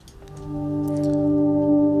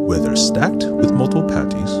whether stacked with multiple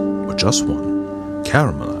patties or just one,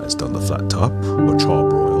 caramelized on the flat top or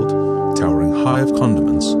char-broiled, towering high of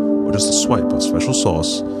condiments, or just a swipe of special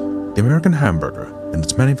sauce, the American hamburger, in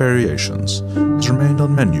its many variations, has remained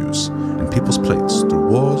on menus and people's plates through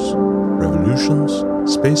wars, revolutions,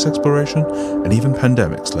 space exploration, and even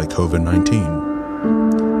pandemics like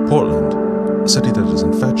COVID-19. Portland, a city that is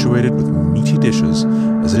infatuated with meaty dishes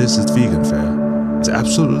as it is its vegan fare, is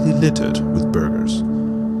absolutely littered with burgers.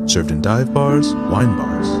 Served in dive bars, wine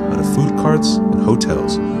bars, out of food carts, and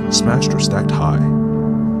hotels, smashed or stacked high.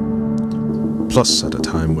 Plus, at a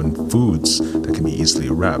time when foods that can be easily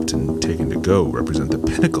wrapped and taken to go represent the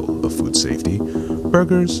pinnacle of food safety,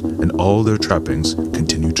 burgers and all their trappings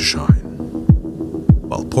continue to shine.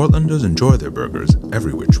 While Portlanders enjoy their burgers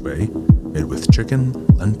every which way, made with chicken,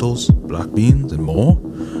 lentils, black beans, and more,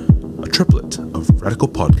 a triplet of radical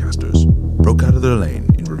podcasters broke out of their lane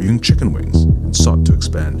in reviewing chicken wings and sought to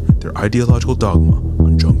expand their ideological dogma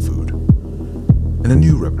on junk food. And a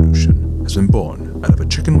new revolution has been born out of a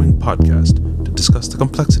chicken wing podcast to discuss the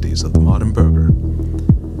complexities of the modern burger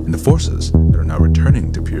and the forces that are now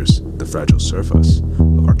returning to pierce the fragile surface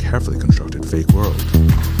of our carefully constructed fake world.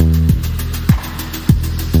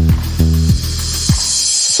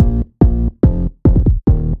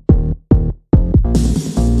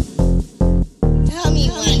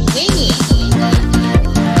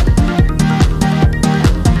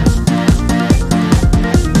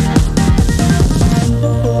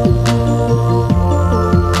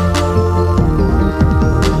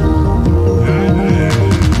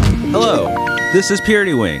 This is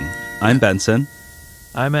Purity Wing. I'm Benson.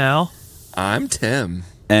 I'm Al. I'm Tim.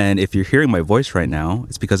 And if you're hearing my voice right now,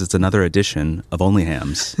 it's because it's another edition of Only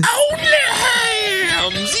Hams. Only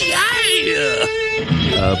Hams!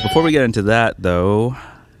 Yeah! Before we get into that, though,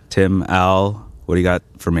 Tim, Al, what do you got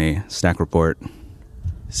for me? Snack report.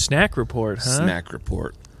 Snack report, huh? Snack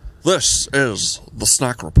report. This is the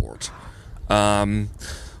snack report.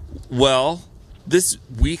 Well, this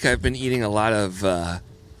week I've been eating a lot of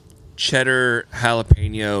cheddar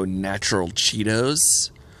jalapeno natural Cheetos.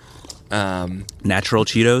 Natural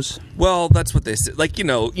Cheetos? Well, that's what they say. Like, you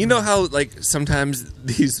know how like sometimes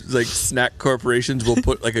these like snack corporations will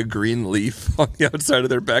put like a green leaf on the outside of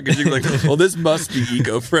their packaging, like, well, this must be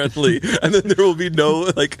eco-friendly, and then there will be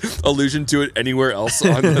no like allusion to it anywhere else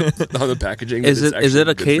on the packaging. Is it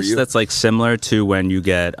a case that's like similar to when you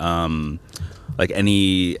get like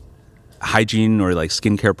any hygiene or like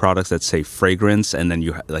skincare products that say fragrance, and then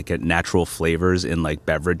you like get natural flavors in like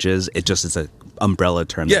beverages? It just is a umbrella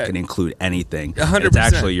term that can include anything. 100%. It's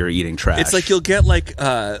actually you're eating trash. It's like you'll get like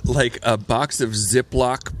a box of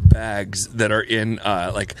Ziploc bags that are in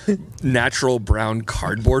like natural brown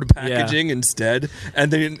cardboard packaging instead,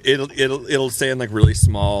 and then it'll say in like really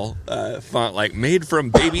small font like made from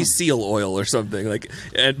baby seal oil or something like,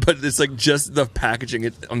 but it's like just the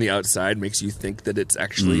packaging on the outside makes you think that it's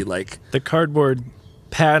actually like the cardboard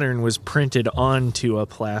pattern was printed onto a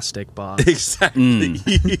plastic box. Exactly.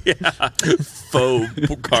 Yeah. Faux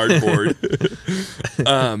cardboard.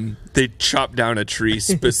 They chopped down a tree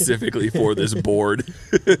specifically for this board.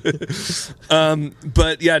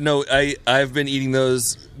 But yeah, no, I've been eating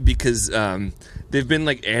those because they've been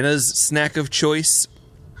like Anna's snack of choice,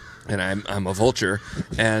 and I'm a vulture,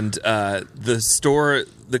 and the store,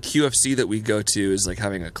 the QFC that we go to is like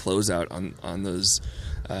having a closeout on those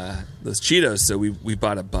Cheetos, so we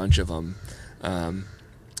bought a bunch of them,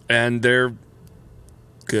 and they're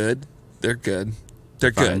good. They're good.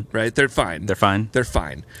 They're good, right? They're fine. They're fine. They're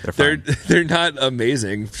fine. They're fine. They're not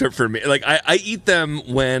amazing for me. Like I eat them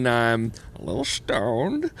when I'm a little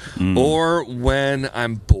stoned or when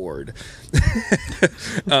I'm bored.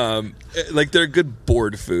 Like they're good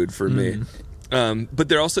bored food for me. But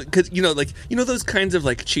they're also, because those kinds of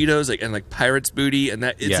like Cheetos, like, and like Pirate's Booty, and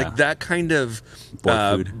that it's like that kind of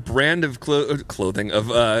brand of clothing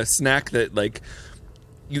of snack that like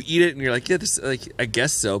you eat it and you're like, yeah, this, like, I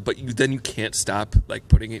guess so, but then you can't stop like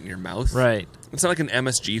putting it in your mouth. Right. It's not like an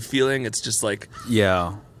MSG feeling. It's just like,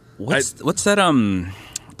 yeah. What's that?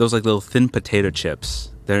 Those like little thin potato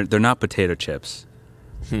chips. They're not potato chips.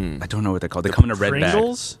 I don't know what they're called. They come in a red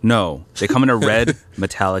Pringles? bag. No, they come in a red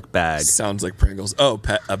metallic bag. Sounds like Pringles. Oh,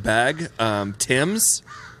 a bag. Tim's.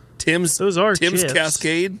 Those are Tim's chips.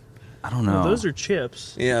 Cascade. I don't know. Well, those are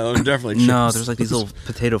chips. Yeah, those are definitely chips. No, there's like these little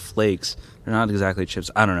potato flakes. They're not exactly chips.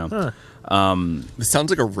 I don't know. Huh. This sounds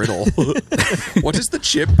like a riddle. What is the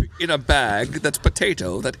chip in a bag that's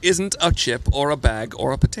potato that isn't a chip or a bag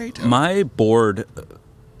or a potato? My board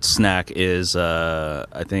snack is,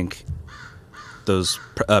 I think, those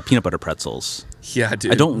peanut butter pretzels. Yeah,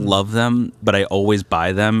 dude. I don't love them, but I always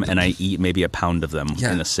buy them, and I eat maybe a pound of them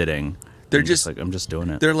Yeah. in a sitting. They're I'm just like, I'm just doing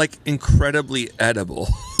it. They're like incredibly edible.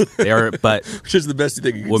 They are, but Which is the best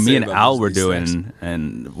thing you can what say me and about Al these were snacks. doing,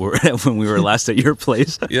 and when we were last at your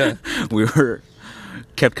place, Yeah. we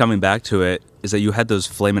kept coming back to it. Is that you had those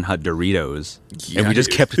Flamin' Hot Doritos, and we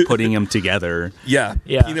just dude. kept putting them together. Yeah.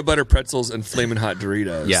 Yeah. Peanut butter pretzels and Flamin' Hot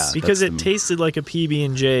Doritos. Yeah. Because that's it the- tasted like a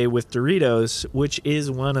PB&J with Doritos, which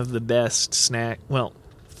is one of the best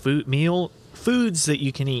foods that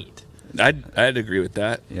you can eat. I'd agree with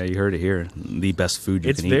that. Yeah, you heard it here. The best food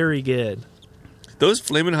you It's can very good. Those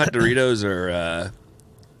Flamin' Hot Doritos are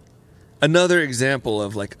another example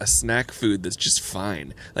of like a snack food that's just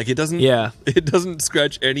fine. Like it doesn't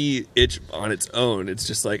scratch any itch on its own. It's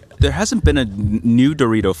just like eat. There hasn't been a new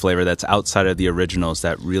Dorito flavor that's outside of the originals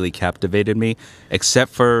that really captivated me,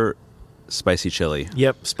 except for spicy chili.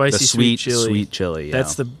 Yep, spicy The sweet chili. sweet chili. Yeah.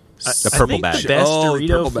 That's the purple think bag. the best Oh, the Dorito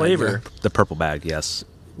purple bag, flavor. The purple bag, yes.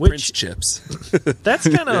 Prince Which chips. that's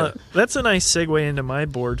kind of that's a nice segue into my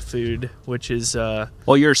board food, which is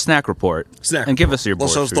Well, your snack report. And give us your board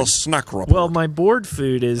food. snack report. well, my board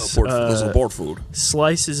food is this is board food.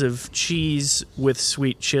 slices of cheese with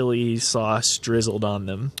sweet chili sauce drizzled on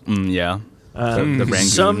them. Yeah. The Rangoon.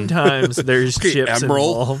 Sometimes there's Okay, chips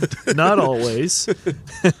Emerald. involved, not always.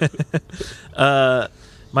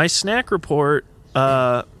 My snack report,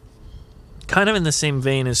 kind of in the same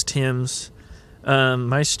vein as Tim's.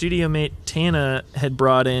 My studio mate Tana had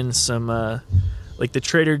brought in some, like the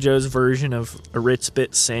Trader Joe's version of a Ritz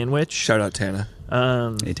Bit sandwich. Shout out Tana.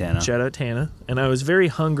 Hey, Tana. Shout out Tana. And I was very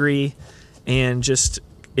hungry, and just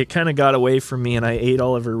it kind of got away from me, and I ate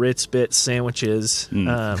all of her Ritz Bit sandwiches.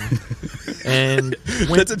 And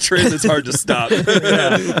That's a trend that's hard to stop.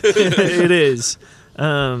 it is.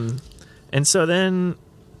 And so then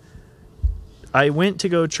I went to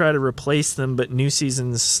go try to replace them, but New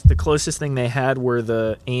Seasons, the closest thing they had were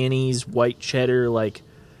the Annie's white cheddar, like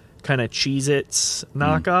kind of Cheez-Its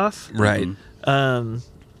knockoff. Right.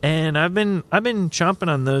 And I've been chomping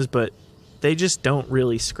on those, but they just don't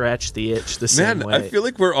really scratch the itch the same Man, way. I feel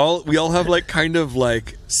like we all have like kind of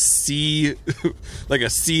like C, like a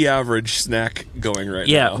C average snack going right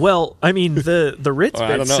now. yeah, well, I mean the Ritz I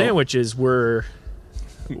Bit don't know. sandwiches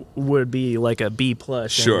would be like a B plus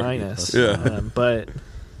Sure. and minus. Yeah. But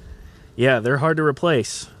yeah, they're hard to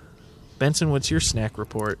replace. Benson, what's your snack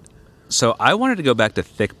report? So I wanted to go back to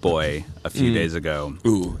Thick Boy a few days ago,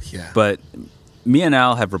 Ooh, yeah. but me and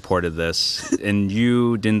Al have reported this, and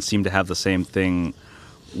you didn't seem to have the same thing.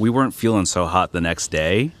 We weren't feeling so hot the next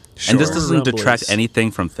day, and this Sure. doesn't detract Rumblies.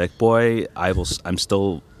 anything from Thick Boy. I'm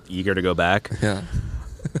still eager to go back, Yeah.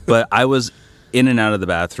 but I was in and out of the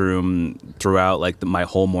bathroom throughout like my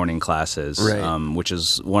whole morning classes, Right. which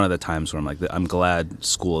is one of the times where I'm like, I'm glad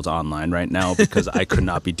school is online right now because I could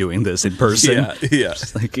not be doing this in person. Yeah. Yeah.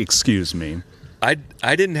 Like, excuse me. I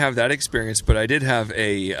didn't have that experience, but I did have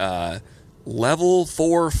a level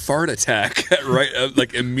 4 fart attack right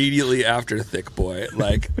like immediately after Thick Boy.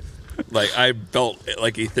 Like I felt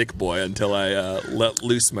like a thick boy until I let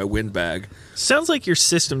loose my windbag. Sounds like your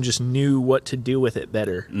system just knew what to do with it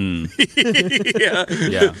better. Yeah.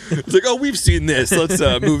 Yeah. It's like, oh, we've seen this. Let's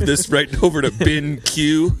move this right over to bin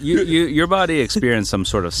Q. Your body experienced some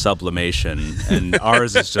sort of sublimation, and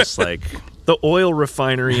ours is just like The oil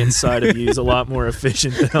refinery inside of you is a lot more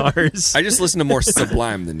efficient than ours. I just listen to more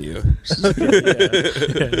Sublime than you.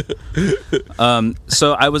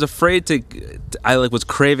 So I was afraid I was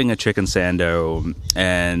craving a chicken sando,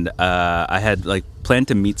 and I had like planned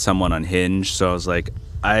to meet someone on Hinge, so I was like,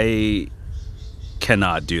 I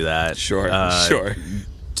cannot do that. Sure.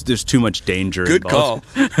 There's too much danger Good involved.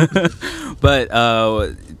 call.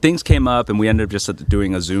 But things came up, and we ended up just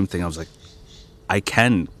doing a Zoom thing. I was like, I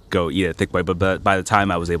can go eat at Thick Boy, but by the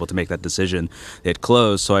time I was able to make that decision, they had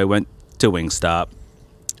closed. So I went to Wingstop,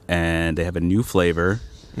 and they have a new flavor.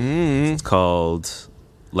 It's called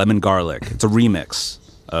lemon garlic. It's a remix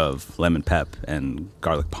of lemon pep and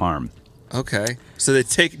garlic parm. Okay. So did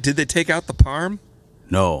they take out the parm?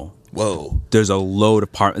 No, Whoa. there's a load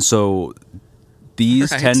of parm. So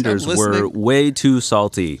these All right, tenders I'm were listening. way too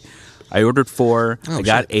salty. I ordered 4. Oh, I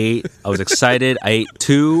got shit. 8. I was excited. I ate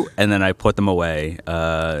 2, and then I put them away.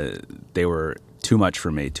 They were too much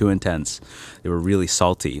for me, too intense. They were really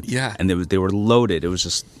salty. Yeah. And they were loaded. It was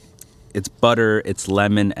just, it's butter, it's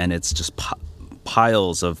lemon, and it's just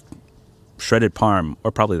piles of shredded parm,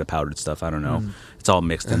 or probably the powdered stuff. I don't know. It's all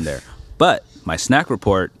mixed in there. But my snack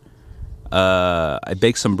report, I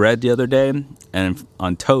baked some bread the other day, and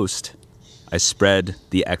on toast, I spread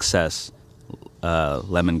the excess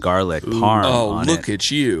lemon garlic parm Oh, on look it.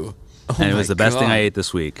 at you. and it was my the best thing God. I ate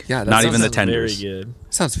this week. Yeah, that not sounds even the Sounds tenders. Very good.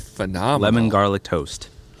 Sounds phenomenal. Lemon garlic toast.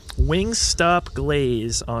 Wingstop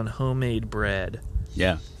glaze on homemade bread.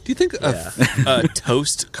 Yeah. Do you think a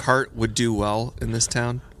toast cart would do well in this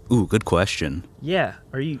town? Ooh, good question. Yeah.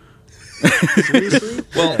 Are you seriously?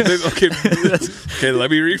 Well, maybe, okay,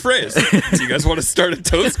 let me rephrase. Do you guys want to start a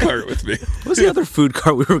toast cart with me? What was the other food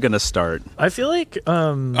cart we were gonna start? I feel like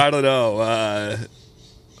I don't know.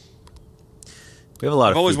 We have a lot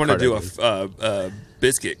I've of. always food wanted to do cart ideas. a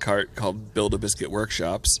biscuit cart called Build a Biscuit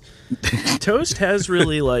Workshops. toast has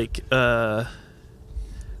really like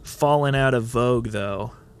fallen out of vogue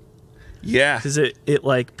though, Yeah. because it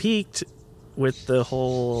like peaked with the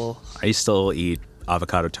whole. I still eat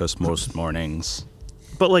avocado toast most mornings.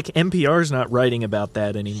 But like NPR's not writing about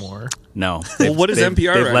that anymore. No. Well, what is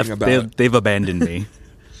NPR writing about? They've abandoned me.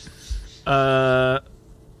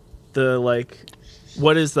 The like,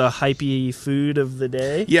 what is the hypey food of the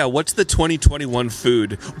day? Yeah, what's the 2021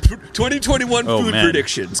 food? 2021 Oh, food man.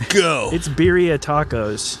 predictions. Go. It's birria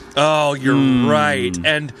tacos. Oh, you're right.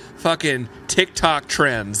 And fucking TikTok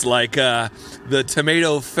trends like the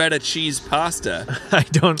tomato feta cheese pasta.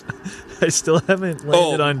 I still haven't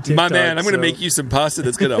landed on TikTok. my man, I'm going to so- make you some pasta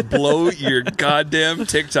that's going to blow your goddamn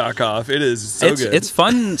TikTok off. It is so good. It's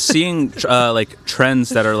fun seeing like trends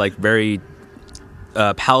that are like very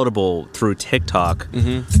palatable through TikTok.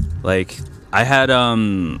 Mm-hmm. Like I had I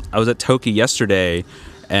was at Toki yesterday,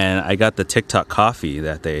 and I got the TikTok coffee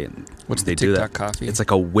that they. What's they the do TikTok that. coffee? It's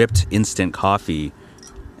like a whipped instant coffee,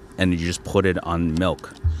 and you just put it on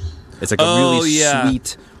milk. It's like a Oh, really yeah.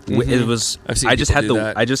 sweet. It was. I've seen I just people had do the.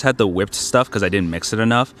 that. I just had the whipped stuff because I didn't mix it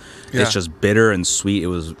enough. Yeah. It's just bitter and sweet. It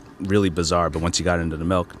was really bizarre. But once you got into the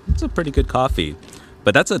milk, it's a pretty good coffee.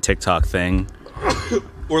 But that's a TikTok thing.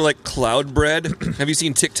 Or like cloud bread. Have you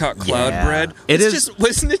seen TikTok cloud Yeah. bread? It It's is- just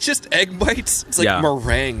wasn't it just egg bites? It's like Yeah.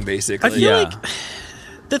 meringue basically. I feel Yeah. like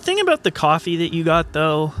the thing about the coffee that you got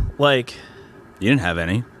though, like You didn't have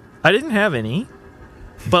any. I didn't have any,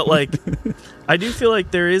 but like I do feel like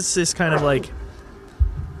there is this kind of like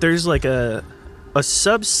there's like a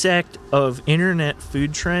subsect of internet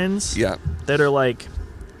food trends Yeah. that are like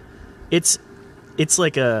it's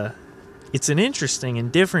like it's an interesting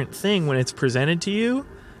and different thing when it's presented to you,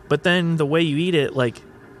 but then the way you eat it, like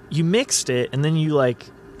you mixed it and then you like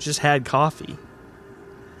just had coffee.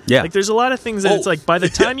 Yeah. Like there's a lot of things that it's Oh. like by the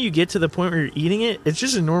time you get to the point where you're eating it, it's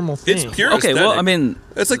just a normal thing. It's pure Okay. Well, aesthetic. I mean,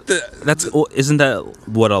 it's like isn't that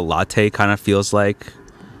what a latte kind of feels like?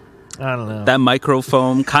 I don't know. That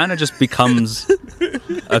microfoam kind of just becomes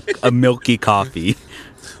a milky coffee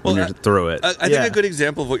when Well, you're through it. I think Yeah. a good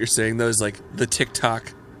example of what you're saying though is like the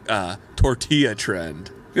TikTok tortilla trend.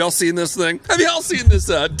 Have y'all seen this thing? Have y'all seen this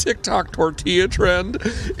TikTok tortilla trend?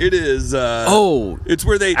 It is. It's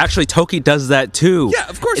where they. Actually, Toki does that too. Yeah,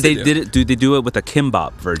 of course they do. did it. Do they do it with a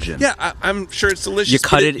kimbap version? Yeah, I'm sure it's delicious. You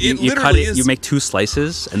cut but it. You cut literally it. is- You make two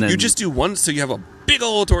slices, and then You just do one, so you have a big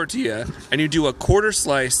old tortilla, and you do a quarter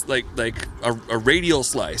slice, like a radial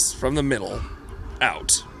slice from the middle,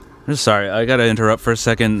 out. I'm sorry, I gotta interrupt for a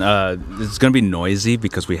second. It's gonna be noisy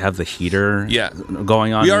because we have the heater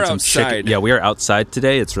going on. We are and some outside. Yeah, we are outside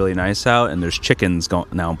today. It's really nice out, and there's chickens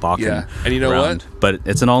now balking. Yeah, and you know around. what? But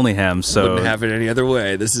it's an only ham, so Wouldn't have it any other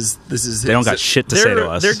way. This is. they don't got shit to say to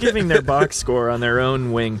us. They're giving their box score on their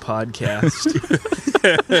own Wing podcast.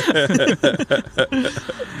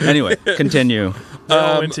 Anyway, continue. They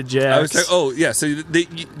all went to Jack's. I was like, oh yeah. So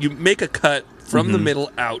you make a cut from the middle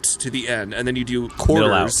out to the end, and then you do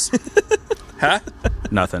quarters. Huh?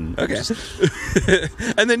 Nothing. Okay.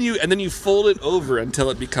 and then you fold it over until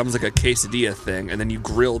it becomes like a quesadilla thing, and then you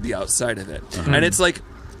grill the outside of it, and it's like.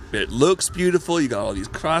 It looks beautiful. You got all these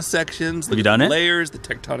cross sections. Have you done it? Layers, the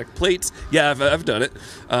tectonic plates. Yeah, I've done it.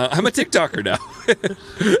 I'm a TikToker now.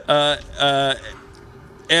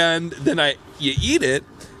 And then you eat it,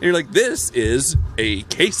 and you're like, "This is a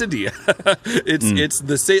quesadilla." It's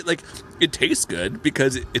the same. Like it tastes good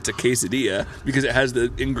because it's a quesadilla because it has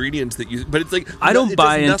the ingredients that you. But it's like I don't it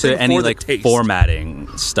buy does nothing into any for the like taste. formatting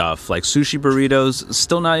stuff, like sushi burritos.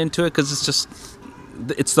 Still not into it because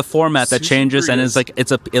it's the format that Sushi changes, and it's burritos.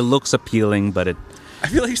 like it looks appealing, but it. I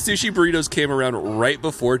feel like sushi burritos came around right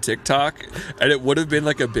before TikTok, and it would have been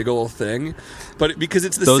like a big old thing, but because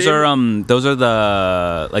it's the Those same. those are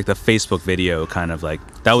the like the Facebook video kind of like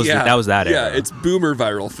that was that yeah, era. it's boomer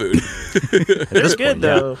viral food. They're good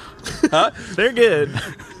though. Huh? They're good.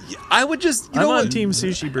 I would just, you I'm know on what? Team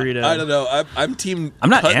Sushi Burrito. I don't know. I'm team. I'm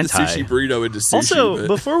not cut anti. the sushi burrito into sushi. Also, but-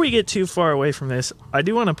 before we get too far away from this, I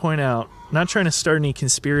do want to point out, not trying to start any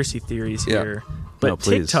conspiracy theories Yeah. here, but No,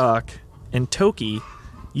 please. TikTok and Toki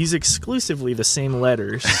use exclusively the same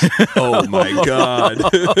letters. Oh my god.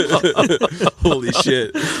 Holy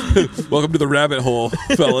shit. Welcome to the rabbit hole,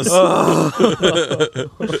 fellas.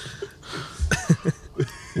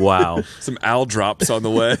 Wow. Some owl drops on the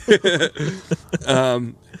way.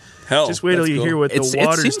 Hell. Just wait till that's you cool. hear what It the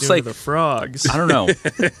water's seems doing like- to the frogs. I don't know.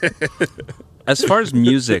 As far as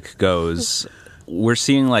music goes, we're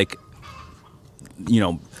seeing like,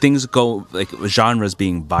 things go like genres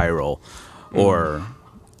being viral, or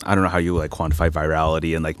I don't know how you like quantify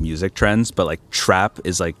virality in like music trends, but like trap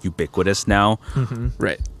is like ubiquitous now.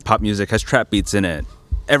 Right. Pop music has trap beats in it.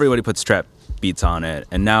 Everybody puts trap beats on it,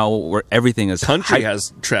 and now everything is Country hype-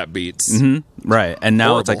 has trap beats. right. And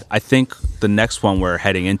now it's like Horrible. I think the next one we're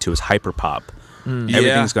heading into is hyperpop.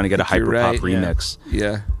 Everything's going to get a I think you're hyperpop right. remix.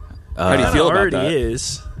 Yeah. How do you It feel about already that?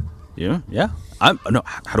 is. Yeah. How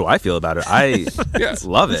do I feel about it? I Yeah.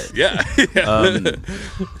 love it. Yeah.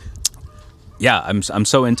 Yeah, I'm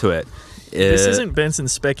so into it. This isn't Benson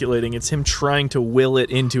speculating. It's him trying to will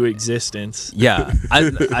it into existence. Yeah,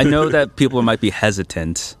 I know that people might be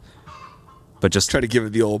hesitant, but just Try to give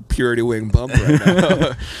it the old purity wing bump right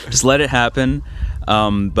now. just let it happen.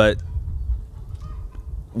 But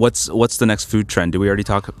what's the next food trend? Did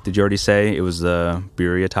you already say it was the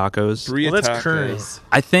birria tacos? Burrito Well, that's tacos. current.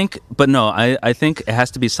 I think, but no, I think it has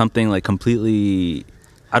to be something like completely.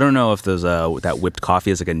 I don't know if there's that whipped coffee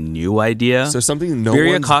is like a new idea. So something no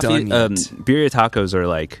birria one's coffee, done yet. birria tacos are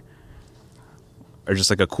just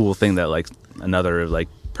like a cool thing that like another like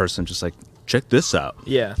person just like check this out.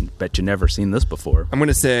 Yeah. Bet you never seen this before. I'm going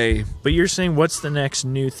to say But you're saying what's the next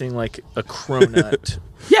new thing, like a cronut?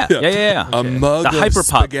 Yeah. a mug The of hyperpop.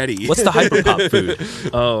 spaghetti. What's the hyperpop food?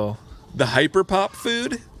 Oh. the hyperpop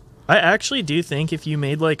food? I actually do think if you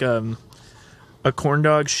made like a corn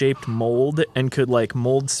dog shaped mold and could like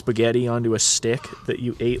mold spaghetti onto a stick that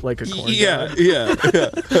you ate like a corn dog, Yeah.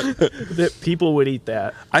 that people would eat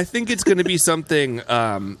that. I think it's going to be something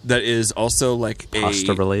that is also like a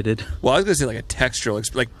Pasta related. Well, I was gonna say like a textural,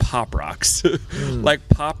 like Pop Rocks, like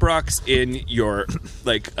Pop Rocks in your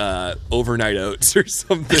like overnight oats or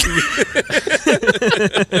something.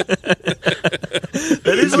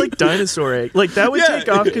 That is like dinosaur egg. Like that would Yeah. take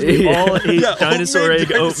off because we all ate Yeah, dinosaur homemade egg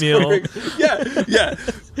dinosaur oatmeal. egg. Yeah.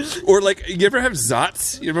 Or like, you ever have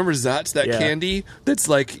Zotz? You remember Zotz, that Yeah. candy that's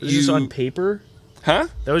like Is this on paper? huh?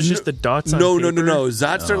 That was just the dots on No. paper?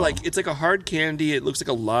 Zotz are like, it's like a hard candy. It looks like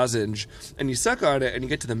a lozenge, and you suck on it, and you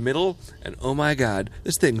get to the middle, and oh my god,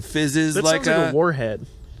 this thing fizzes That like sounds like a warhead.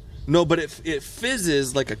 no, but it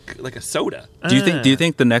fizzes like a soda. Do you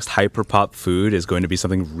think the next hyperpop food is going to be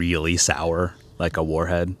something really sour, like a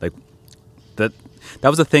warhead? Like that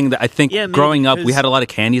was a thing that I think Yeah, maybe, growing up we 'cause- had a lot of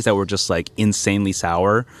candies that were just like insanely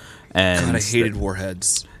sour. And God, I hated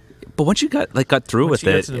warheads. But once you got through Once with you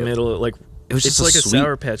get it, to the middle, like it was it's just like a sweet.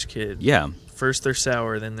 Sour Patch Kid. Yeah, First they're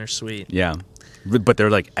sour, then they're sweet. yeah, but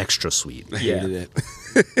they're like extra sweet. I Yeah. hated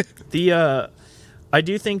it. The I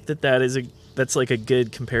do think that's like a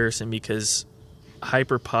good comparison because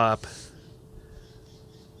hyperpop,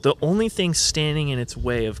 the only thing standing in its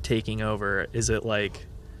way of taking over is it like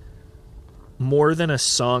more than a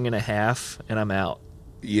song and a half and I'm out.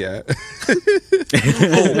 Yeah.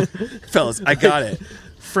 Oh, fellas, I got it.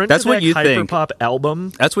 Front That's to what back you think. hyperpop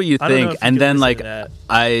album. That's what you I don't know think, if you and can then listen like to that.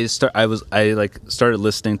 I started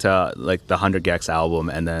listening to like the 100 Gex album,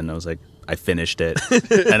 and then I was like, I finished it,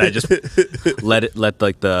 and I just let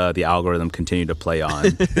like the algorithm continue to play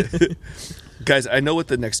on. Guys, I know what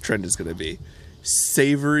the next trend is going to be.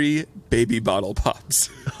 Savory baby bottle pops.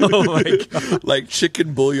 Oh my god. Like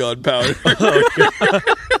chicken bouillon powder.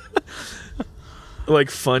 Like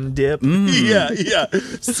Fun Dip. Yeah.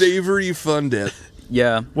 Savory fun dip.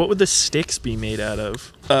 Yeah, What would the sticks be made out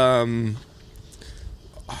of?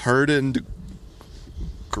 Hardened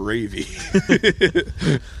gravy.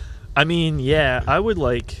 I mean, yeah, I would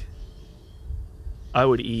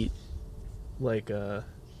eat like a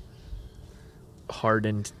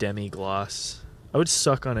hardened demi-gloss. I would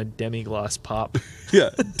suck on a demi-gloss pop.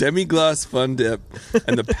 Yeah, demi-glace fun dip,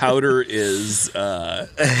 and the powder is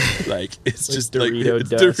like it's just Dorito like it's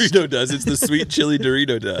dust. Dorito dust. It's the sweet chili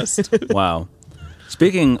Dorito dust. wow.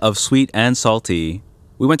 Speaking of sweet and salty,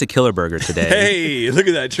 we went to Killer Burger today. Hey, look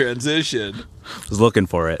at that transition. Was looking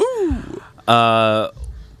for it.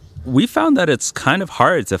 We found that it's kind of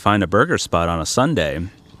hard to find a burger spot on a Sunday.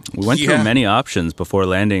 We went Yeah. through many options before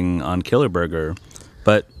landing on Killer Burger,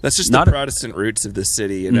 but That's just not the Protestant roots of the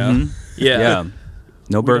city, you know. yeah.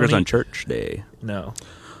 No burgers don't on eat- Church Day. No.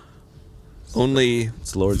 Only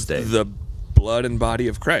It's Lord's Day. the blood and body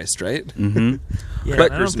of Christ, right? Yeah,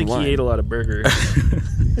 But- I don't think wine. he ate a lot of burgers.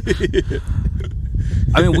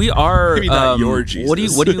 I mean, we are. Maybe not your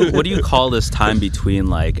Jesus. What do you call this time between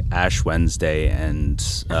like Ash Wednesday and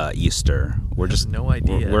Easter? We're just no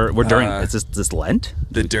idea. We're during. Is this Lent?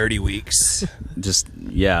 The dirty weeks. Just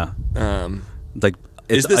yeah. Like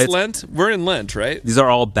is this Lent? We're in Lent, right? These are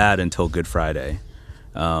all bad until Good Friday,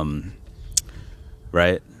 right?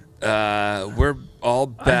 We're all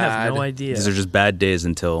bad. I have no idea. These are just bad days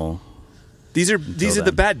until. These are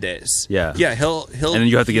the bad days. Yeah. Yeah. He'll. And then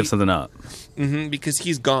you have to give something up. Because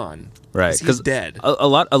he's gone. Right. He's dead. A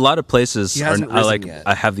lot of places He hasn't risen yet.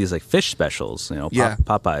 I have these like fish specials. You know, Yeah.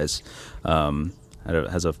 Popeyes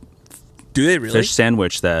has a Do they really? fish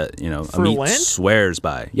sandwich that For Amit Lent? swears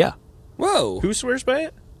by. Yeah, Whoa. Who swears by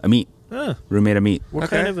it? Amit, Huh. roommate Amit. What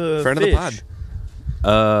Okay. kind of a Friend fish? of the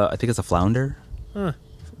pod. I think it's a flounder. All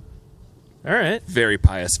right. Very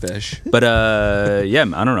pious fish. But yeah,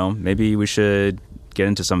 I don't know. Maybe we should get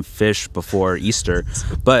into some fish before Easter.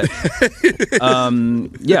 But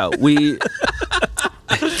yeah, we.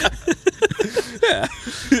 Yeah.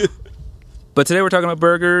 But today we're talking about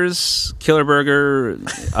burgers. Killer Burger,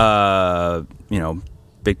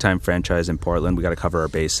 big time franchise in Portland. We got to cover our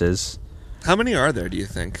bases. How many are there, do you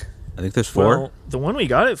think? I think there's 4. Well, the one we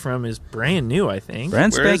got it from is brand new, I think.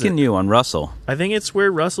 Brand Where is spanking it? new on Russell. I think it's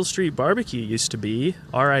where Russell Street Barbecue used to be.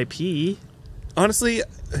 R.I.P. Honestly,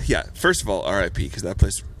 yeah. First of all, R.I.P. because that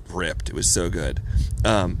place ripped. It was so good.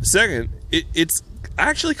 Second, it's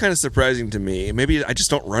actually kind of surprising to me. Maybe I just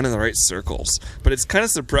don't run in the right circles, but it's kind of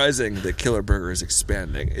surprising that Killer Burger is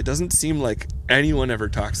expanding. It doesn't seem like anyone ever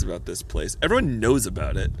talks about this place. Everyone knows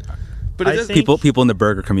about it, but it I doesn't. think- People in the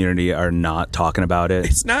burger community are not talking about it.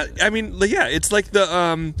 It's not. I mean, yeah. It's like the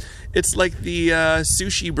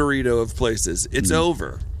sushi burrito of places. It's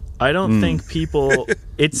over. I don't think people.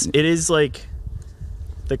 It is like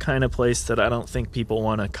the kind of place that I don't think people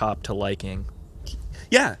want to cop to liking.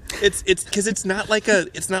 Yeah, it's because it's not like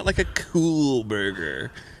a cool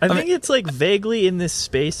burger. I think it's like vaguely in this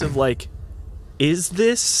space of like, is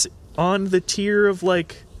this on the tier of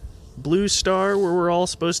like Blue Star where we're all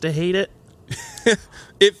supposed to hate it?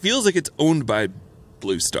 It feels like it's owned by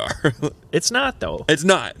Blue Star. It's not though. It's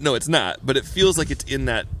not. No, it's not. But it feels like it's in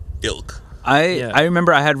that ilk. I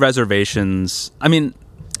remember I had reservations. I mean,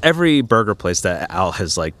 every burger place that Al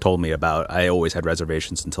has like told me about, I always had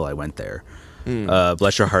reservations until I went there.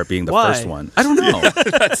 Bless Your Heart being the Why? first one. I don't know.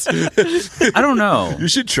 I don't know. You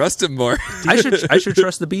should trust him more. I should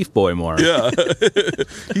trust the beef boy more. Yeah,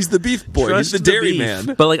 he's the beef boy. Trust he's the the dairy beef.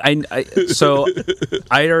 man. But like so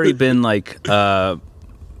I'd already been like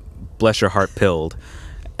Bless Your Heart pilled,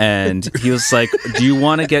 and he was like, "Do you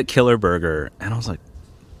want to get Killer Burger?" And I was like,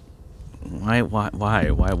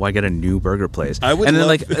 Why get a new burger place? I would and then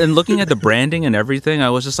love- and looking at the branding and everything, I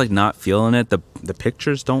was just like not feeling it. The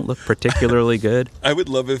pictures don't look particularly good. I would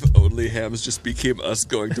love if Only Hams just became us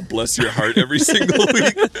going to Bless Your Heart every single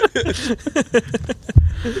week.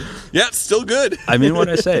 Yeah, it's still good. I mean, what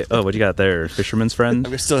did I say? Oh, what you got there? Fisherman's Friend?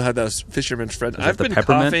 We still have those fisherman's friends. that I've the been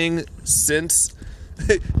peppermint? coughing since.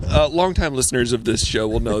 Longtime listeners of this show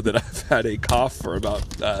will know that I've had a cough for about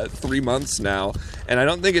 3 months now, and I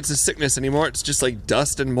don't think it's a sickness anymore. It's just like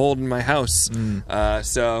dust and mold in my house.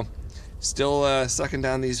 So, still sucking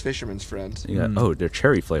down these fisherman's friends. You got, oh, they're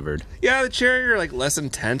cherry flavored. Yeah, the cherry are like less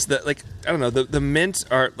intense. That like I don't know. The mint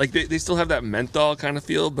are like they still have that menthol kind of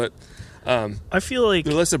feel, but I feel like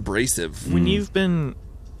they're less abrasive. when you've been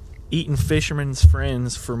eating Fisherman's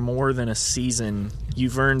Friends for more than a season,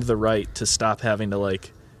 you've earned the right to stop having to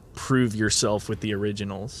like prove yourself with the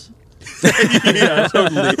originals. Yeah,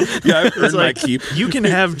 totally. Yeah, I've It's earned my like keep. you can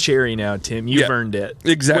have cherry now, Tim. You've Yeah. earned it.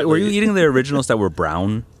 Exactly. Were you eating the originals that were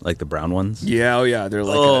brown, like the brown ones? Yeah, oh yeah. They're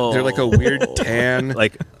like they're like a weird tan.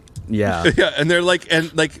 Like, yeah. Yeah, and they're like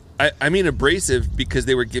I mean abrasive because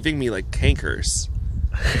they were giving me like cankers.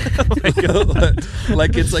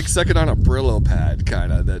 Like it's like sucking on a Brillo pad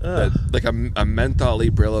kind of that like a mentholy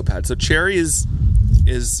Brillo pad. So cherry is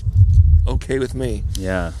okay with me.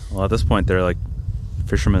 Yeah. Well, at this point, they're like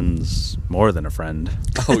fisherman's more than a friend.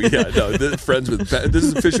 Oh yeah, no, this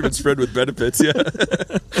is a fisherman's friend with benefits. Yeah.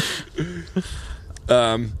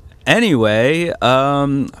 Anyway,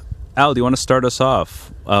 Al, do you want to start us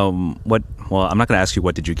off? Well, I'm not going to ask you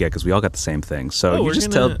what did you get because we all got the same thing. So you we're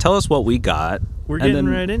just gonna- tell us what we got. We're and getting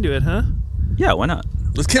then- right into it, huh? Yeah, why not?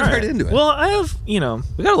 Let's get right into it. Well, I have, We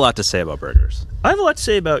got a lot to say about burgers. I have a lot to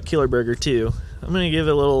say about Killer Burger too. I'm going to give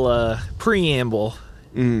a little preamble,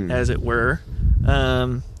 as it were.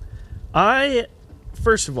 I,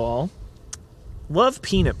 first of all, love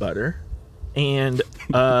peanut butter, and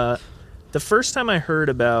the first time I heard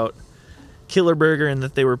about Killer Burger and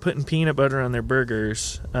that they were putting peanut butter on their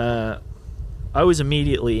burgers, I was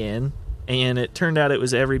immediately in, and it turned out it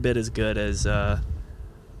was every bit as good as I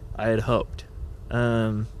had hoped.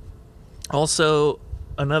 Also,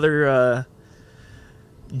 another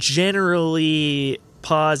generally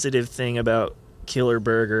positive thing about Killer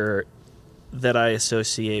Burger that I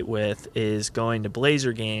associate with is going to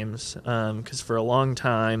Blazer games, because for a long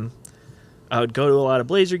time I would go to a lot of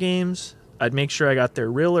Blazer games. I'd make sure I got there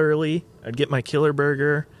real early. I'd get my Killer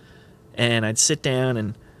Burger, and I'd sit down,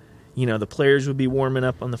 and the players would be warming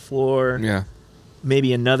up on the floor. Yeah.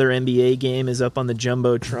 Maybe another NBA game is up on the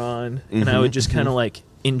Jumbotron, and I would just kind of like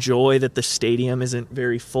enjoy that the stadium isn't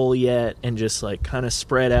very full yet, and just like kind of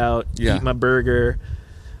spread out, eat my burger,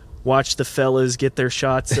 watch the fellas get their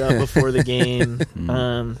shots up before the game.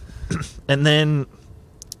 And then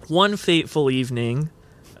one fateful evening,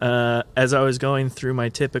 as I was going through my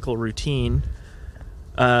typical routine,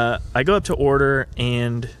 I go up to order,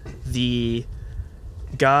 and the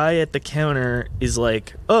guy at the counter is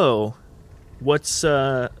like, "Oh, what's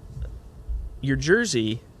your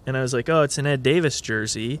jersey?" And I was like, "Oh, it's an Ed Davis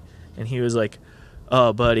jersey." And he was like,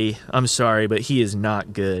 "Oh, buddy, I'm sorry, but he is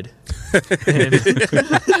not good."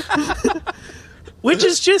 Which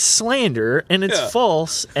is just slander, and it's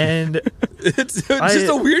false, and it's just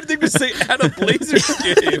a weird thing to say at a Blazers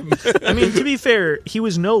game. I mean, to be fair, he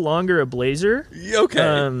was no longer a Blazer.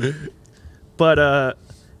 Okay. But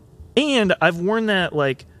and I've worn that,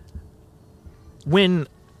 like, when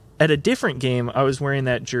at a different game I was wearing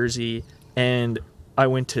that jersey, and I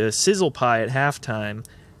went to Sizzle Pie at halftime,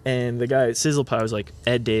 and the guy at Sizzle Pie was like,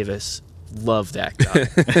 "Ed Davis, love that guy."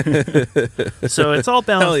 So it's all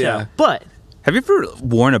balanced out. But have you ever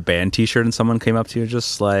worn a band T-shirt and someone came up to you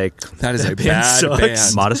just like, "That is a band bad sucks."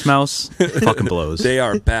 band. Modest Mouse fucking blows. They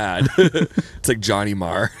are bad." It's like Johnny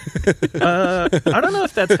Marr. I don't know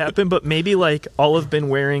if that's happened, but maybe like all have been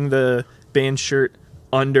wearing the band shirt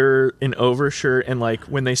under an overshirt, and like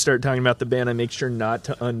when they start talking about the band, I make sure not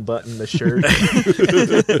to unbutton the shirt.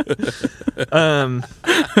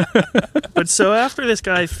 But so after this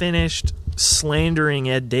guy finished slandering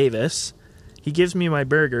Ed Davis, he gives me my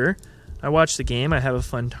burger. I watch the game. I have a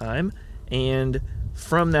fun time, and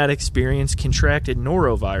from that experience, contracted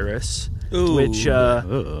norovirus, which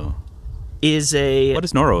is a... What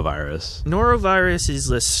is norovirus? Norovirus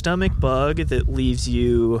is a stomach bug that leaves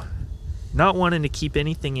you not wanting to keep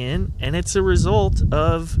anything in, and it's a result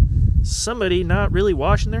of somebody not really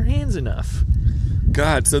washing their hands enough.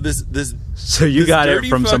 God, so this So you this got it dirty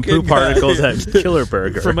from some fucking poop particles guy. at Killer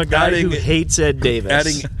Burger. From a guy who Adding- hates Ed Davis.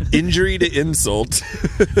 adding injury to insult. So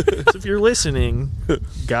if you're listening,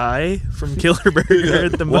 guy from Killer Burger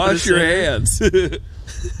at the Wash your Moda Center,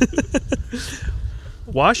 hands.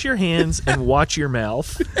 wash your hands and watch your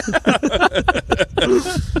mouth.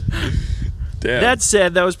 Damn. That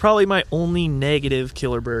said, that was probably my only negative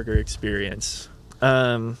Killer Burger experience.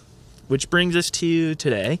 Which brings us to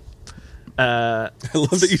today. I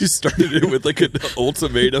love that you started it with like an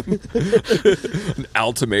ultimatum. An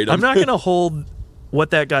ultimatum. I'm not going to hold what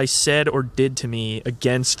that guy said or did to me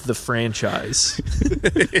against the franchise.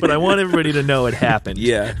 But I want everybody to know it happened.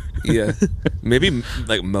 Yeah. Maybe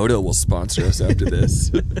like Moto will sponsor us after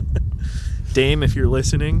this. Dame, if you're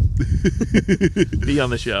listening, be on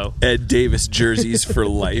the show. Ed Davis jerseys for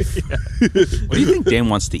life. What do you think Dan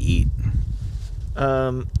wants to eat?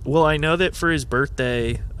 Well, I know that for his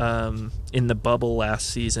birthday, in the bubble last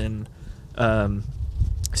season,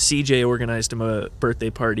 CJ organized him a birthday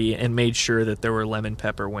party and made sure that there were lemon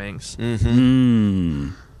pepper wings.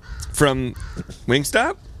 From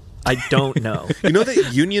Wingstop? I don't know. You know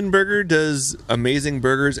that Union Burger does amazing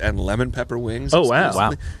burgers and lemon pepper wings? Oh, wow.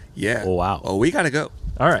 exclusively? Yeah. Oh, wow. Oh, we gotta go.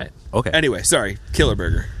 All right. Okay. Anyway, sorry. Killer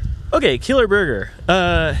Burger. Okay, Killer Burger.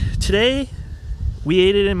 Today, we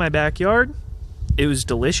ate it in my backyard. It was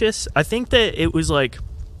delicious. I think that it was like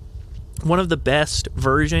one of the best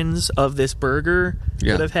versions of this burger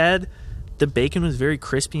that I've had. The bacon was very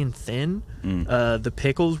crispy and thin. The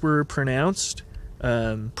pickles were pronounced.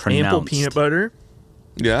 Ample peanut butter.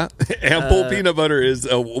 Yeah. Ample peanut butter is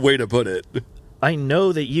a way to put it. I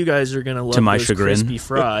know that you guys are going to love my those chagrin. crispy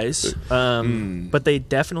fries. But they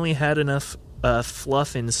definitely had enough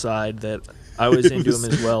fluff inside that I was into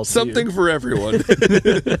them as well, too. Something for everyone.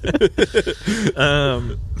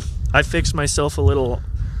 I fixed myself a little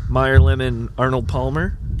Meyer Lemon Arnold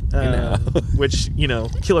Palmer, which,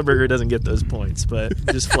 Killer Burger doesn't get those points, but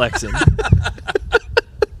just flexing.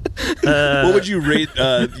 What would you rate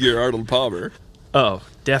your Arnold Palmer? Oh,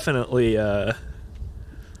 definitely. I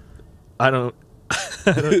don't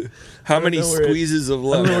How many know where it- squeezes of I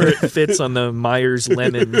don't know where lemon? it fits on the Myers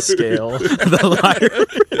Lemon scale.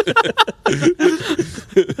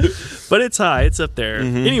 But it's high. It's up there.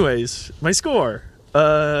 Anyways, my score.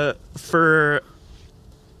 For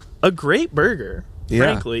a great burger, Yeah.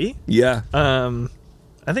 frankly. Yeah.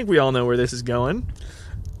 I think we all know where this is going.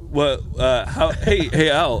 What? Hey,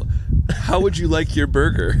 Al. How would you like your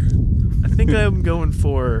burger? I think I'm going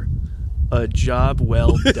for a job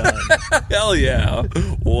well done. Hell yeah!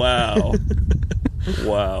 Wow.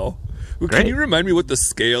 Wow. Well, can Great. you remind me what the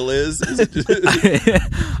scale is? Is it just, you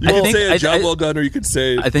can say a job well done, or you could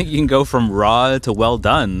say I think you can go from raw to well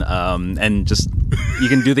done, and just you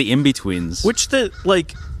can do the in betweens. Which it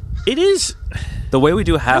is. The way we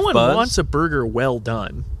do half No one buzz, wants a burger well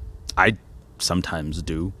done. I sometimes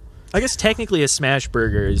do. I guess technically a smash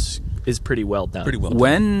burger is pretty well done. pretty well.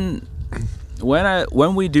 Done.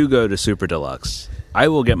 When we do go to Super Deluxe, I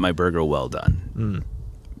will get my burger well done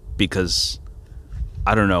because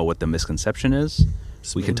I don't know what the misconception is.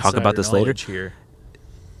 We can talk about this later. Here.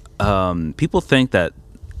 People think that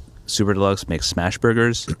Super Deluxe makes smash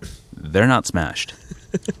burgers. They're not smashed.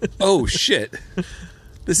 Oh shit!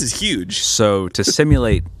 This is huge. So to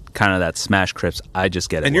simulate kind of that smash crisp, I just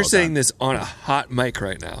get it. And you're well saying done. this on a hot mic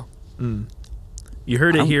right now. You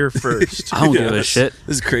heard it here first. I don't give a shit.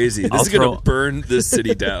 This is crazy. This I'll is going throw- to burn this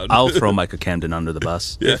city down. I'll throw Micah Camden under the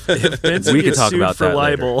bus. Vince We gets could talk sued about for that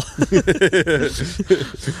later. libel.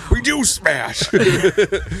 We do smash.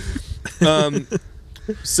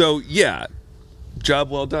 So yeah, job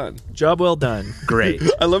well done. Job well done. Great.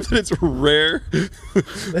 I love that it's rare,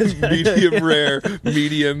 medium rare,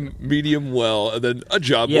 medium well, and then a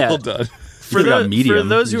job Yeah. well done. For, got medium, for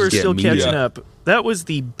those who you are just get still medium. catching Yeah. up, that was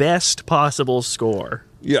the best possible score.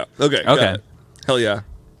 Yeah. Okay. got Okay. it. Hell yeah.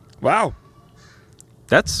 Wow.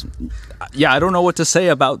 That's I don't know what to say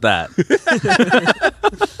about that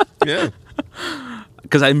Yeah.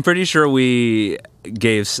 because I'm pretty sure we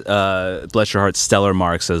gave Bless Your Heart stellar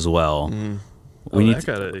marks as well. We need,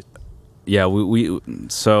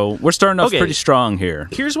 so we're starting off Okay. pretty strong here.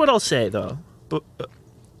 Here's what I'll say though. But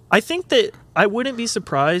I think that I wouldn't be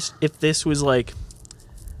surprised if this was like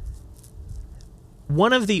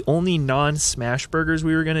one of the only non-smash burgers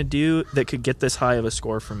we were going to do that could get this high of a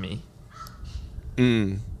score from me.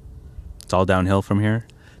 It's all downhill from here.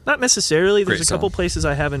 Not necessarily. There's Great a couple song. places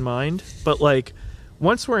I have in mind, but like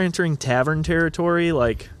once we're entering tavern territory,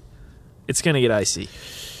 like it's going to get icy.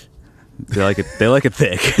 They like it. They like it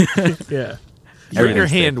thick. Yeah. Bring your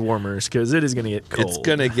Everything's hand warmers because it is going to get cold. It's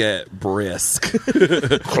gonna get brisk. We're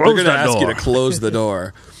gonna that ask you door. to close the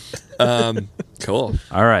door. Cool.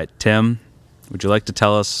 All right, Tim. Would you like to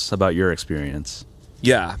tell us about your experience?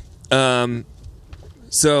 Yeah.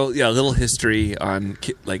 So yeah, a little history on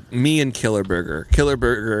like me and Killer Burger. Killer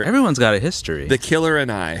Burger. Everyone's got a history. The Killer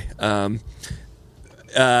and I.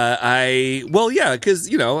 Because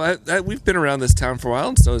we've been around this town for a while,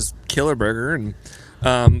 and so is Killer Burger. And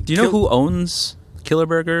Do you know who owns Killer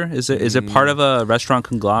Burger? Is it part of a restaurant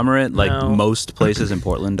conglomerate like No. most places in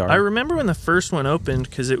Portland are? I remember when the first one opened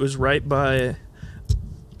because it was right by.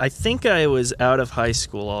 I think I was out of high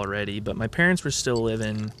school already, but my parents were still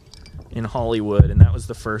living in Hollywood, and that was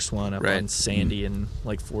the first one up Right. on Sandy and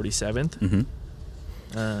like 47th.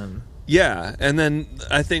 Yeah, and then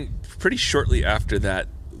I think pretty shortly after that,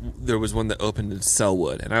 there was one that opened in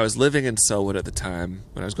Selwood, and I was living in Selwood at the time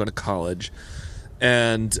when I was going to college.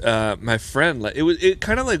 And my friend, it was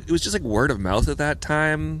just like word of mouth at that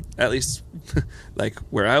time, at least like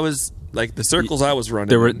where I was, like the circles I was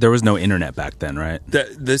running. there was no internet back then, right?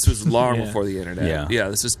 This was long Yeah. before the internet. Yeah.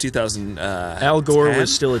 This was 2000. Al Gore 10?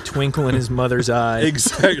 was still a twinkle in his mother's eye.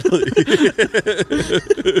 Exactly.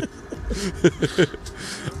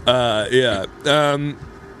 Yeah.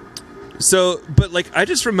 So, but like, I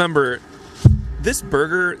just remember this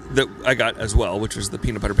burger that I got as well, which was the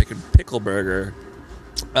peanut butter bacon pickle burger.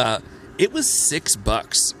 It was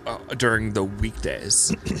 $6 during the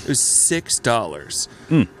weekdays. It was $6,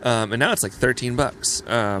 and now it's like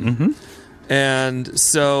 $13. And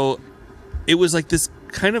so it was like this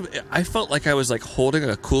kind of. I felt like I was like holding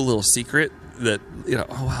a cool little secret that,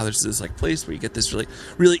 oh wow, there's this like place where you get this really,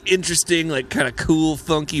 really interesting, like kind of cool,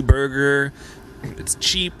 funky burger. It's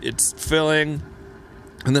cheap, it's filling.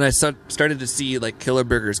 And then I started to see like Killer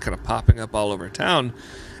Burgers kind of popping up all over town.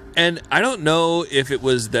 And I don't know if it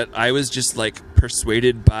was that I was just like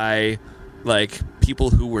persuaded by like people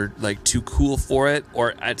who were like too cool for it,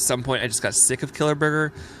 or at some point I just got sick of Killer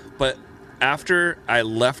Burger. But after I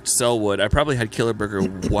left Selwood, I probably had Killer Burger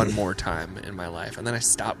one more time in my life, and then I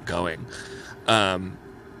stopped going. And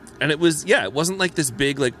it wasn't like this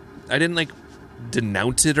big, like, I didn't like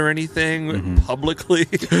denounce it or anything publicly.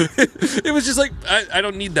 It was just like, I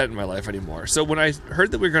don't need that in my life anymore. So when I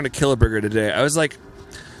heard that we were going to Kill a Burger today, I was like,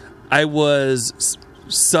 I was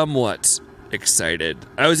somewhat excited.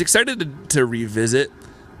 I was excited to revisit,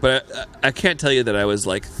 but I can't tell you that I was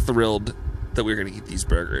like thrilled that we were going to eat these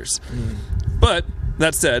burgers. But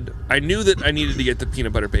that said, I knew that I needed to get the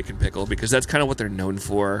peanut butter bacon pickle because that's kind of what they're known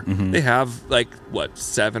for. They have like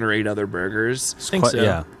 7 or 8 other burgers. I think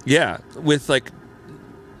so. Yeah, with like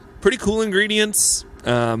pretty cool ingredients.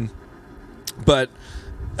 But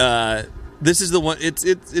this is the one.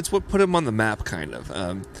 It's what put them on the map, kind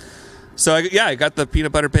of. So I got the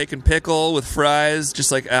peanut butter bacon pickle with fries,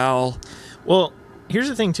 just like Al. Well, here's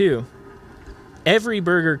the thing too. Every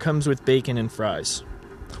burger comes with bacon and fries,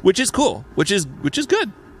 which is cool. Which is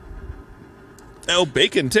good. Oh,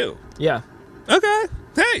 bacon too. Yeah. Okay.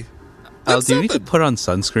 Hey. Al, do you need to put on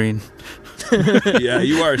sunscreen? Yeah,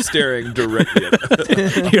 you are staring directly at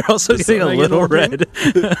it. You're also getting a little red.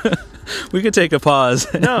 We could take a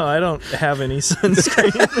pause. No, I don't have any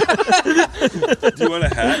sunscreen. Do you want a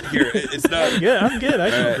hat? Here, it's not. Yeah, I'm good.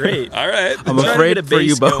 I feel great. All right. I'm trying to afraid get a for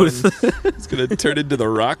you base both. It's going to turn into the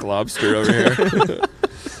rock lobster over here.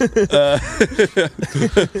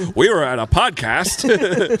 We were at a podcast.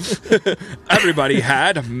 Everybody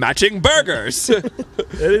had matching burgers. That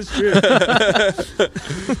is true.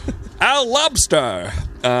 Al Lobster.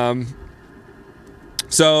 I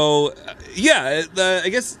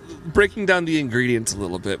guess breaking down the ingredients a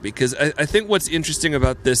little bit, because I think what's interesting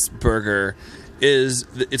about this burger is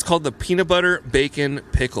it's called the peanut butter bacon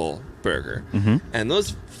pickle burger. And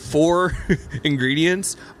those 4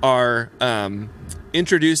 ingredients are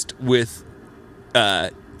introduced with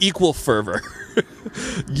equal fervor.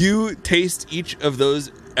 You taste each of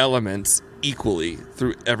those elements equally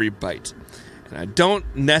through every bite. And I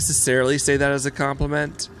don't necessarily say that as a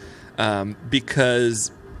compliment,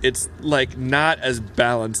 because it's like not as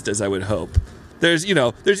balanced as I would hope. There's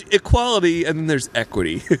equality and then there's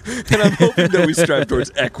equity. And I'm hoping that we strive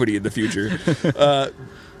towards equity in the future.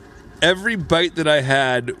 Every bite that I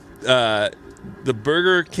had, the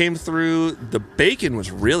burger came through. The bacon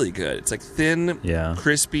was really good. It's like thin,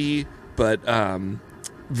 crispy, but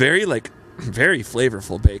very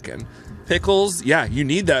flavorful bacon. Pickles, you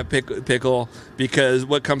need that pickle because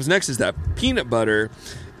what comes next is that peanut butter,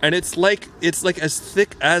 and it's like as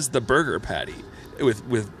thick as the burger patty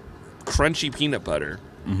with crunchy peanut butter,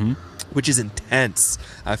 which is intense.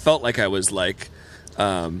 I felt like I was like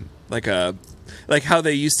how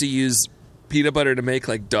they used to use peanut butter to make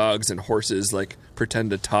like dogs and horses like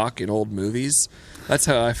pretend to talk in old movies. That's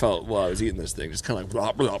how I felt while I was eating this thing. Just kind of like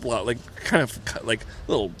blah, blah, blah, like kind of like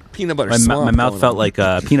little peanut butter swamp. My mouth felt like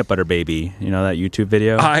a peanut butter baby. You know that YouTube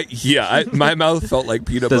video? My mouth felt like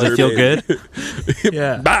peanut Does butter. Does it feel baby. good?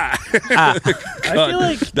 Yeah. I feel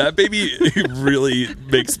like that baby really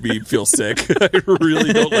makes me feel sick. I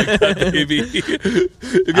really don't like that baby.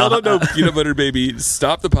 If y'all don't know Peanut Butter Baby,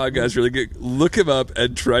 stop the podcast really good. Look him up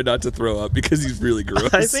and try not to throw up because he's really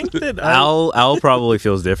gross. I think that Al probably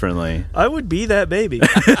feels differently. I would be that baby.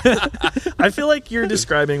 I feel like you're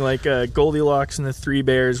describing like Goldilocks and the 3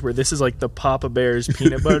 Bears, where this is like the Papa Bear's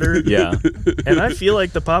peanut butter. Yeah. And I feel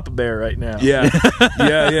like the Papa Bear right now. Yeah.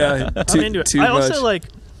 I'm into it. I also like.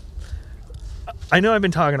 I know I've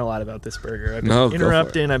been talking a lot about this burger. I've been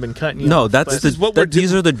interrupting. I've been cutting you No, off, that's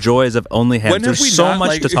these are the joys of only having. There's so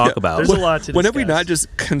much to talk about. There's a lot to discuss. When have we not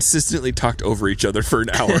just consistently talked over each other for an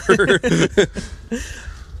hour?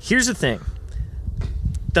 Here's the thing.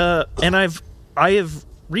 I have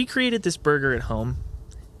recreated this burger at home,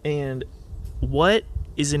 and what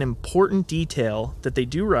is an important detail that they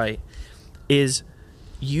do right is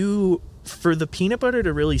for the peanut butter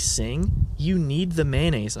to really sing, you need the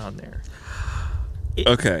mayonnaise on there.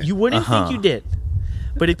 Okay. You wouldn't think you did.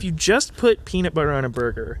 But if you just put peanut butter on a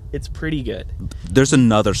burger, it's pretty good. There's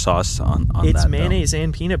another sauce on it's that, mayonnaise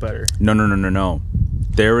and peanut butter. No.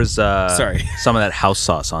 There was some of that house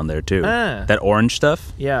sauce on there too. Ah. That orange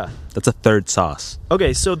stuff. Yeah. That's a third sauce.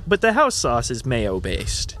 Okay, but the house sauce is mayo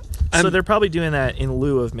based. So they're probably doing that in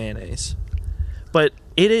lieu of mayonnaise. But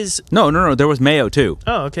it is No. There was mayo too.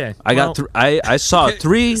 Oh, okay. I saw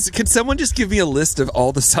 3. Can someone just give me a list of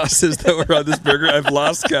all the sauces that were on this burger? I've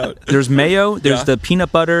lost count. There's mayo, there's the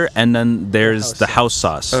peanut butter, and then there's the house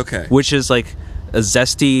sauce. Okay. Which is like a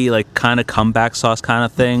zesty, like kind of comeback sauce kind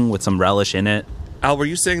of thing with some relish in it. Al, were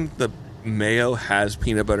you saying the mayo has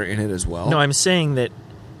peanut butter in it as well? No, I'm saying that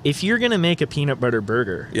if you're going to make a peanut butter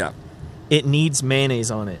burger, it needs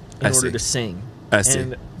mayonnaise on it in order to sing. I see.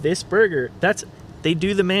 And this burger, they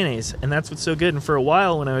do the mayonnaise, and that's what's so good. And for a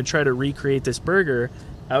while, when I would try to recreate this burger,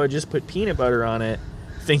 I would just put peanut butter on it,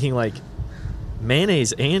 thinking like,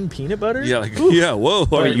 mayonnaise and peanut butter? Yeah, whoa.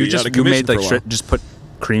 You made like just put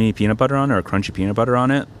creamy peanut butter on it or crunchy peanut butter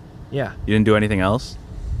on it? Yeah. You didn't do anything else?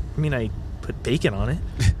 I mean, I put bacon on it.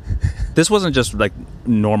 This wasn't just like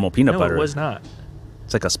normal peanut No, butter. it was not.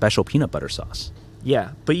 It's like a special peanut butter sauce.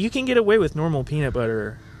 Yeah, but you can get away with normal peanut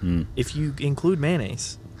butter if you include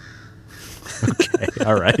mayonnaise. Okay,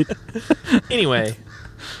 all right. Anyway,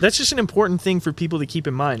 that's just an important thing for people to keep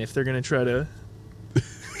in mind if they're going to try to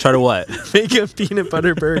Try to what? make a peanut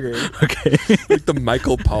butter burger. Okay. Like the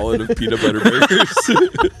Michael Pollan of peanut butter burgers.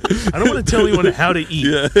 I don't want to tell anyone how to eat.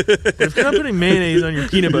 Yeah. But if you're not putting mayonnaise on your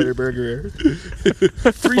peanut butter burger,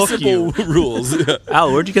 Three Fuck simple you. rules. Yeah.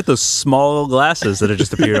 Al, where'd you get those small glasses that have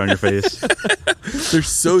just appeared on your face? They're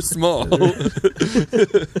so small.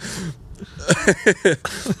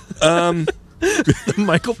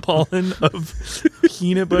 Michael Pollan of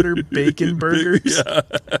peanut butter bacon burgers.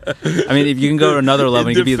 I mean, if you can go to another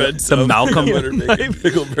level, you could be the Malcolm. Butter bacon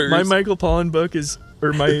pickle burgers. My Michael Pollan book is,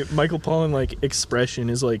 or my Michael Pollan like expression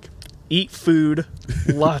is like, eat food,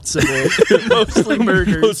 lots of it, mostly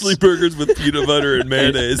burgers. Mostly burgers with peanut butter and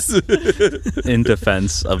mayonnaise. In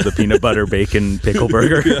defense of the peanut butter bacon pickle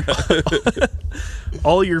burger.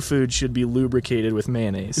 All your food should be lubricated with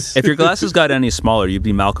mayonnaise. If your glasses got any smaller, you'd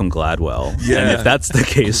be Malcolm Gladwell. Yeah. And if that's the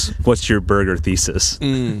case, what's your burger thesis?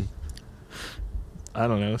 I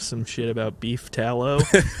don't know, some shit about beef tallow.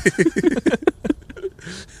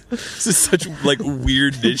 This is such like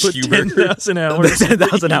weird niche Put humor. 10,000 hours.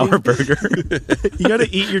 10,000 hour burger. You got to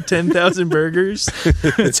eat your 10,000 burgers.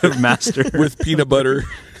 To master. With peanut butter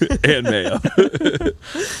and mayo.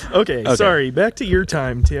 Okay, sorry. Back to your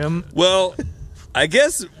time, Tim. Well, I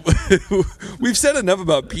guess we've said enough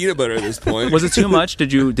about peanut butter at this point. Was it too much?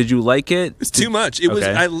 Did you like it? It's too much. It was.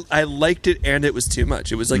 Okay. I liked it, and it was too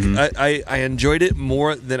much. It was like I enjoyed it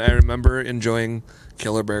more than I remember enjoying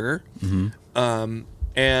Killer Burger.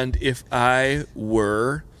 And if I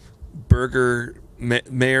were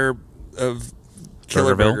mayor of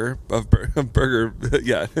Killer Burger of Burger,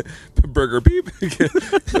 yeah, Burger Beep.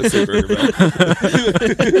 Let's say Burger Bell.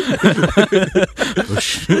 We'll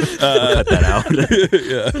cut that out.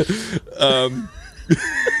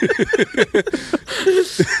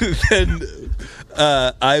 Then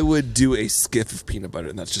I would do a skiff of peanut butter,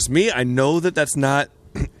 and that's just me. I know that that's not.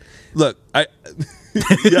 Look, yeah,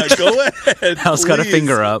 go ahead. Al's got a please.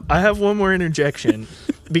 finger up. I have one more interjection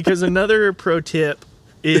because another pro tip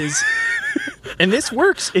is, and this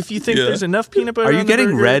works if you think there's enough peanut butter. Are you on the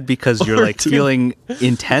getting burger, red because you're or like do- feeling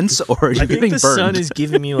intense, or are you I think getting the burned? sun is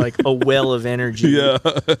giving me like a well of energy. Yeah,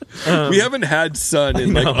 we haven't had sun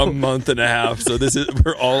in like a month and a half, so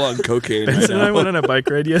we're all on cocaine right And I now. went on a bike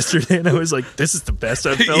ride yesterday, and I was like, "This is the best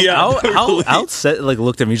I've felt." Yeah. Al said, like,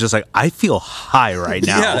 looked at me, just like, I feel high right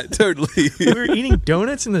now. Yeah, totally. We were eating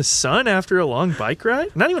donuts in the sun after a long bike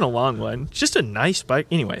ride. Not even a long one, just a nice bike.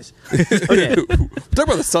 Anyways, okay, We'll talk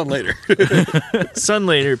about the sun later. sun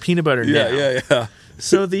later, peanut butter now. Yeah.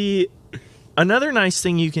 So another nice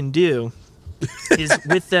thing you can do is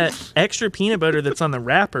with that extra peanut butter that's on the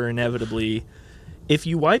wrapper, inevitably, if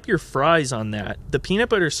you wipe your fries on that, the peanut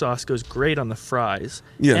butter sauce goes great on the fries.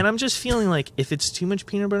 Yeah. And I'm just feeling like if it's too much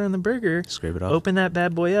peanut butter on the burger, Scrape it off. open that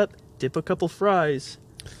bad boy up, dip a couple fries.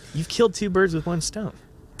 You've killed two birds with one stone.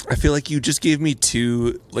 I feel like you just gave me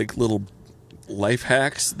two like little life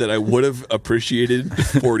hacks that I would have appreciated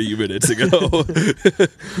 40 minutes ago.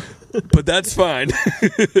 But that's fine.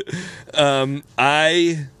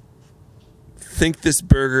 I think this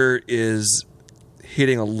burger is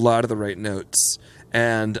hitting a lot of the right notes,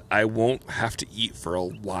 and I won't have to eat for a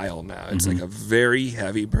while now. It's like a very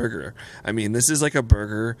heavy burger. I mean, this is like a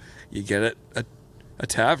burger you get at a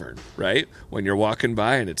tavern, right? When you're walking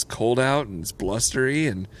by and it's cold out and it's blustery,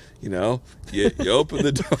 and you open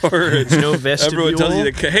the door and no vestibule. everyone tells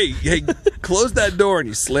you to, hey, close that door, and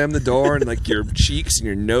you slam the door, and like your cheeks and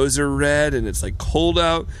your nose are red, and it's like cold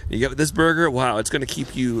out. And you get this burger, wow, it's gonna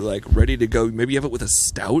keep you like ready to go. Maybe you have it with a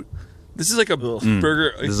stout. This is like a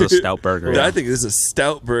burger. This is a stout burger. I think this is a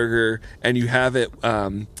stout burger, and you have it,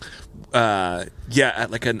 at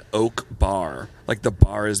like an oak bar. Like the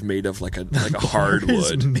bar is made of like a It's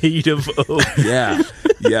hardwood. made of oak. Yeah,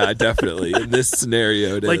 definitely. In this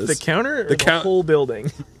scenario, it Like is. the counter or the count- whole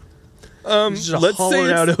building? It's just a let's say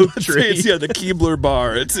hollowed out it's, oak let's say tree. it's, the Keebler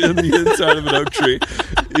bar. It's in the inside of an oak tree.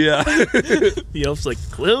 Yeah. The elf's like,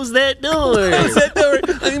 close that door. Close that door.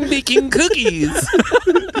 I'm baking cookies.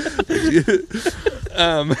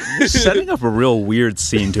 Setting up a real weird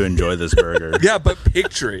scene to enjoy this burger. Yeah, but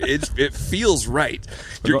picture it. It feels right.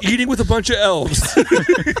 You're eating with a bunch of elves.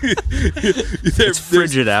 It's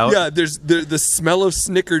frigid out. Yeah, there's the smell of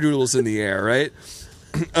snickerdoodles in the air, right?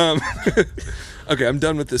 Okay, I'm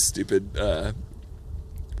done with this stupid bit.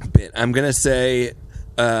 I'm going to say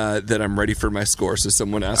that I'm ready for my score, so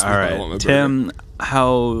someone asked me All how I want my right, burger. Tim,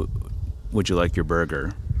 how would you like your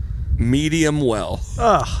burger? Medium well.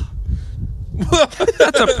 Ugh.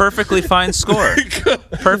 That's a perfectly fine score.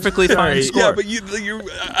 Perfectly fine score. Yeah, but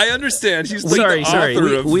I understand. She's like Sorry, the sorry.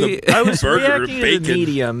 author of the I was burger, reacting to bacon. the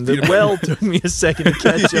medium. The well took me a second to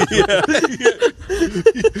catch up.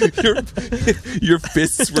 Your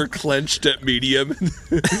fists were clenched at medium.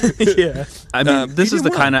 Yeah. I mean, this is medium the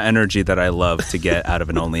well. kind of energy that I love to get out of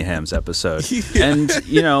an Only Hams episode. And,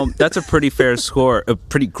 that's a pretty fair score, a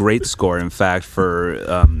pretty great score, in fact,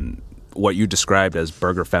 for what you described as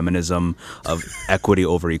burger feminism of equity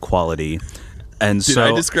over equality. And Did so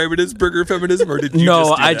I describe it as burger feminism, or did you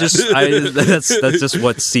no, just do that? that's just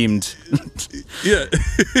what seemed. Yeah.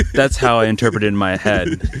 That's how I interpreted in my head.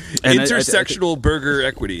 And Intersectional burger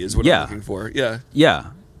equity is what Yeah. I'm looking for. Yeah. yeah,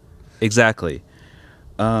 exactly.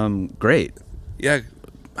 Great. Yeah.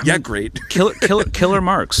 Yeah, great. Killer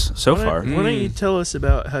marks so Why far. don't you tell us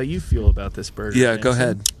about how you feel about this burger? Yeah, go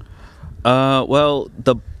Vincent? ahead. Well,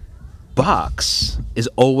 the box is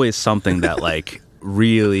always something that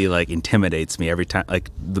really intimidates me every time.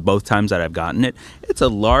 Both times that I've gotten it, it's a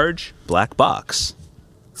large black box.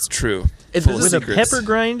 It's true. It's Full of With a secrets. pepper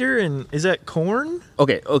grinder, and is that corn?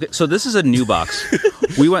 Okay. So this is a new box.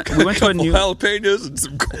 We went to a Couple new. jalapenos and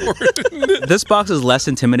some corn. This box is less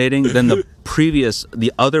intimidating than the previous.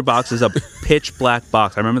 The other box is a pitch black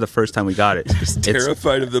box. I remember the first time we got it.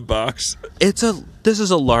 Terrified of the box. This is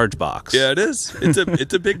a large box. Yeah, it is.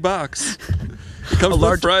 It's a big box. It comes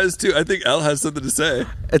with fries too. I think Al has something to say.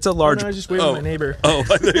 It's a large. No, I just waved at my neighbor. Oh,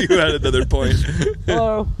 I thought you had another point.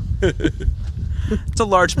 Hello. It's a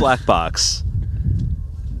large black box,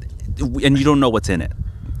 and you don't know what's in it.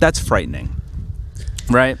 That's frightening,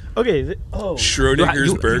 right? Okay.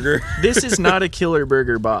 Schrodinger's burger. This is not a killer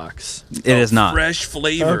burger box. It is not. Fresh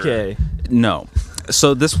flavor. Okay. No.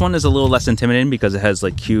 So this one is a little less intimidating because it has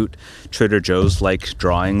cute Trader Joe's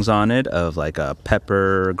drawings on it of a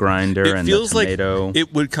pepper grinder It and feels the tomato. like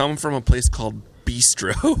it would come from a place called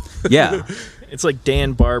Bistro. Yeah. It's like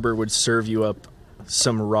Dan Barber would serve you up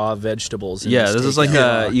some raw vegetables. in Yeah, a this is steak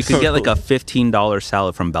box. you could get a $15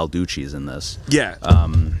 salad from Balducci's in this. Yeah.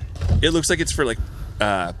 It looks like it's for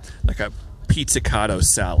a pizzicato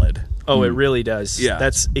salad. Oh, it really does. Yeah.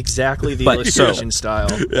 That's exactly the But- illustration style.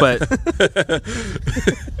 But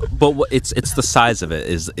it's the size of it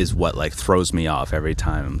is what throws me off every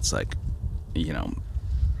time.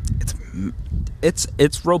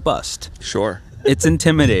 It's robust. Sure. It's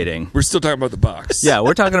intimidating. We're still talking about the box. Yeah,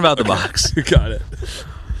 we're talking about the box. Got it.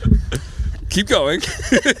 Keep going.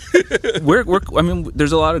 I mean,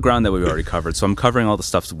 there's a lot of ground that we've already covered, so I'm covering all the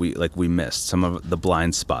stuff that we missed, some of the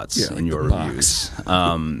blind spots in your the reviews.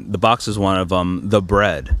 The box is one of them. The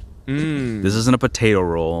bread. This isn't a potato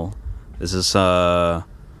roll. This is what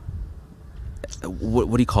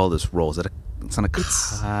do you call this roll? It's not a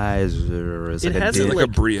Kaiser. It's It has dip. like a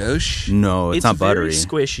brioche. No, it's not buttery. Very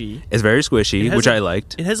squishy. It's very squishy, which I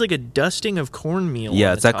liked. It has a dusting of cornmeal. Yeah,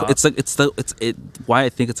 on it's the that. top. Why I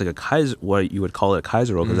think it's a Kaiser. What you would call it a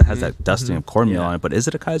Kaiser roll because it has that dusting of cornmeal on it. But is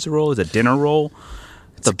it a Kaiser roll? Is it a dinner roll?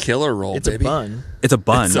 It's a killer roll, It's baby. a bun. It's a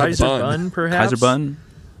bun. It's a Kaiser bun. bun, perhaps. Kaiser bun.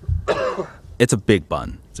 It's a big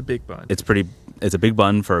bun. It's a big bun. It's a big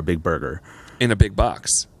bun for a big burger. In a big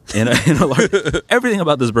box. In a large. Everything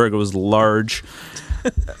about this burger was large,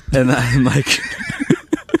 and I'm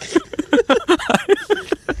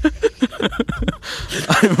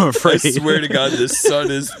I'm afraid. I swear to God, this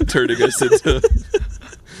sun is turning us into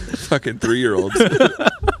fucking 3-year-olds.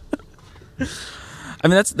 I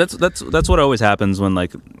mean, that's what always happens when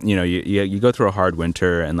you go through a hard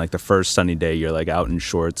winter and the first sunny day you're out in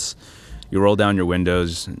shorts. You roll down your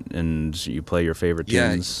windows and you play your favorite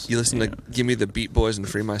tunes. You listen to Give Me the Beat Boys and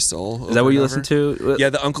Free My Soul. Is that what you listen to? Yeah,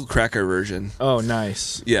 the Uncle Cracker version. Oh,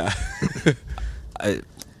 nice. Yeah.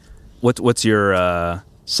 What's your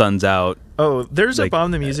Sun's Out? Oh, there's a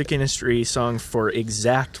Bomb the Music Industry song for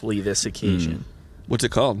exactly this occasion. What's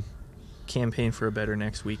it called? Campaign for a Better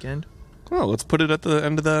Next Weekend. Oh, let's put it at the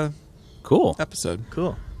end of the Cool. episode.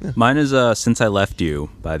 Cool. Mine is Since I Left You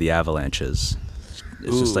by the Avalanches.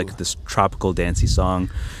 It's just this tropical dancey song.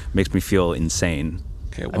 Makes me feel insane.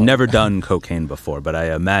 Okay, well, I've never done cocaine before, but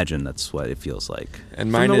I imagine that's what it feels like.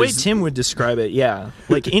 And From mine the way is Tim would describe it, yeah.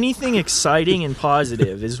 Anything exciting and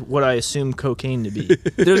positive is what I assume cocaine to be.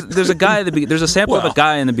 There's a guy at there's a sample of a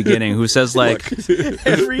guy in the beginning who says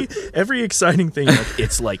Every exciting thing,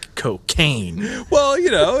 it's like cocaine. well,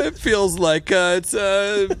 it feels like it's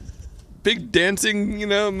a big dancing,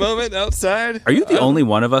 moment outside. Are you the only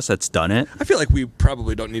one of us that's done it? I feel like we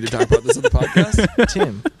probably don't need to talk about this on the podcast.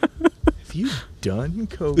 Tim, have you done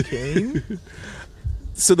cocaine?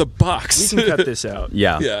 So the box. We can cut this out.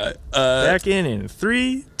 Yeah. Yeah. Back in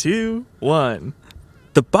 3, 2, 1.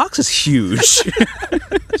 The box is huge.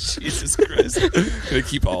 Jesus Christ. Gonna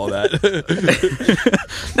keep all that.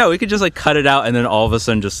 No, we could just like cut it out and then all of a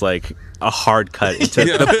sudden just like a hard cut into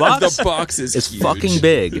Yeah, the box. The box is It's huge. fucking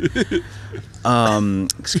big.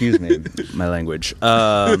 Excuse me, my language.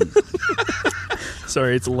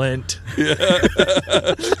 Sorry, it's Lent.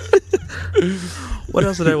 What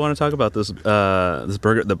else did I want to talk about? This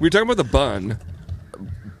burger. The We were talking about the bun.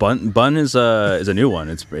 bun is a new one.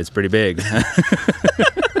 It's pretty big.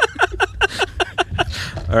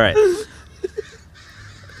 All right.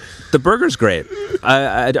 The burger's great.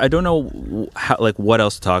 I don't know how, like what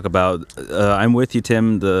else to talk about. I'm with you,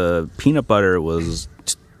 Tim. The peanut butter was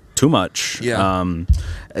too much. Yeah.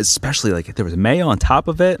 Especially like if there was mayo on top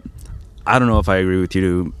of it. I don't know if I agree with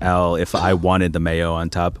you, Al. If I wanted the mayo on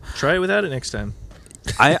top, Try it without it next time.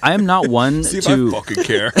 I am not one See if to I fucking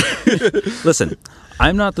care. listen.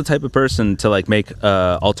 I'm not the type of person to like make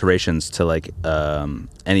alterations to like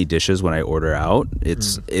any dishes when I order out.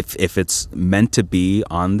 It's if it's meant to be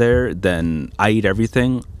on there, then I eat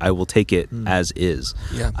everything. I will take it as is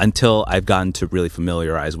until I've gotten to really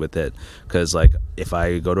familiarize with it. Because like if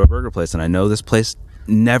I go to a burger place and I know this place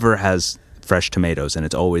never has fresh tomatoes and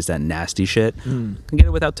it's always that nasty shit, I can get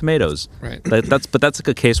it without tomatoes. Right. That's like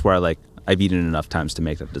a case where I've eaten enough times to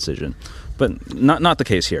make that decision, but not the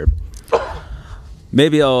case here.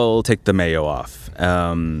 Maybe I'll take the mayo off.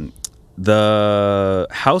 The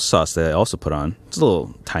house sauce that I also put on, it's a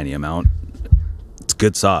little tiny amount. It's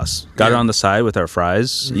good sauce. Got it on the side with our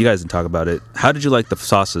fries. You guys didn't talk about it. How did you like the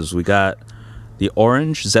sauces? We got the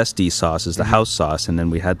orange zesty sauce is the house sauce, and then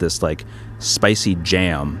we had this like spicy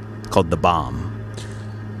jam called the bomb.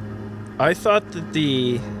 I thought that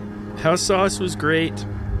the house sauce was great,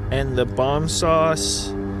 and the bomb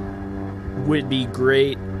sauce would be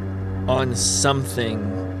great on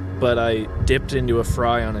something, but I dipped into a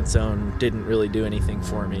fry on its own. Didn't really do anything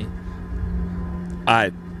for me.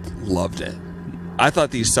 I loved it. I thought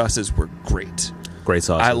these sauces were great. Great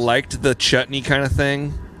sauce. I liked the chutney kind of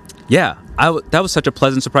thing. Yeah, that was such a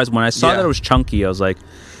pleasant surprise. When I saw that it was chunky, I was like,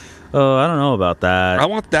 oh, I don't know about that. I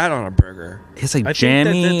want that on a burger. It's like I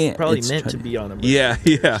jammy. think that's probably It's meant to chutney. be on a burger. Yeah.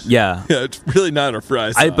 Yeah. It's really not a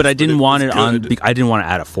fry sauce. But I didn't want was it on. good. I didn't want to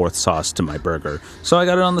add a fourth sauce to my burger, so I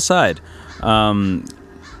got it on the side.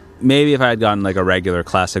 Maybe if I had gotten like a regular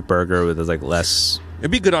classic burger with like less.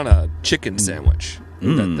 It'd be good on a chicken sandwich.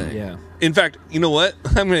 That thing. Yeah. In fact, you know what?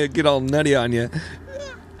 I'm gonna get all nutty on you.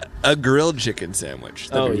 A grilled chicken sandwich.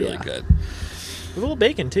 That'd be really good. With a little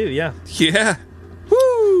bacon too, yeah. Yeah.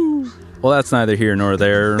 Woo! Well, that's neither here nor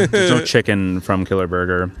there. There's no chicken from Killer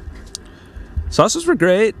Burger. Sauces were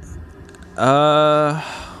great. What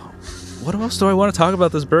else do I want to talk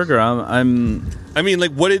about this burger? I mean,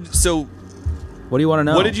 like, what do you want to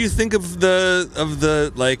know? What did you think of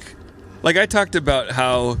the like I talked about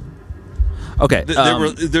how Okay.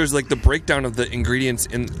 there's like the breakdown of the ingredients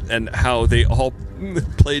and how they all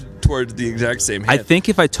played towards the exact same hit. I think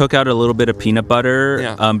if I took out a little bit of peanut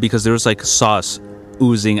butter, because there was like sauce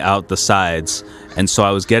oozing out the sides, and so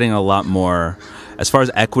I was getting a lot more. As far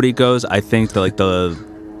as equity goes, I think that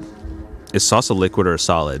is sauce a liquid or a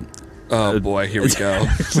solid? Oh boy, here we go.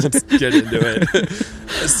 Let's get into it.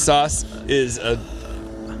 Sauce is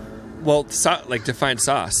define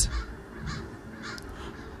sauce.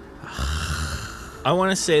 I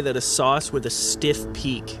want to say that a sauce with a stiff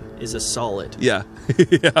peak is a solid. Yeah.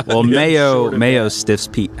 Well, short of mayo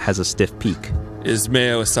that. has a stiff peak. Is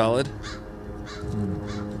mayo a solid?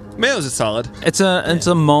 Mayo's a solid. It's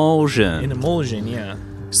emulsion. An emulsion, yeah.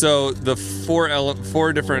 So the four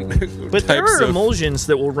different But there types are of emulsions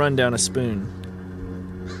that will run down a spoon.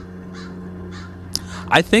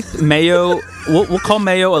 I think mayo. We'll call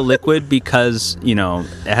mayo a liquid because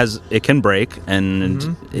it can break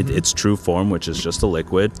and its true form, which is just a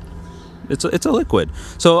liquid. It's a liquid.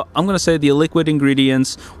 So I'm gonna say the liquid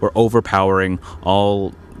ingredients were overpowering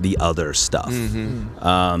all the other stuff.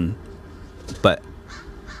 But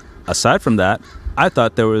aside from that, I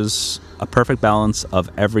thought there was a perfect balance of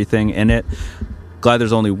everything in it. Glad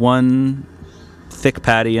there's only one thick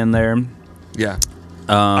patty in there. Yeah.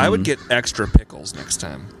 I would get extra pickles next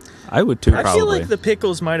time. I would too, I probably. feel like the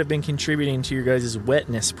pickles might have been contributing to your guys'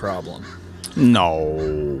 wetness problem. No.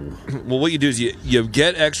 Well, what you do is you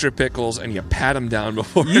get extra pickles and you pat them down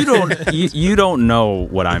before. You don't know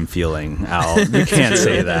what I'm feeling, Al. You can't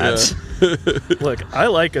say that. Look, I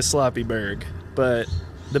like a sloppy burg, but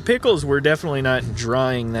the pickles were definitely not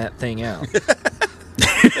drying that thing out.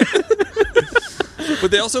 But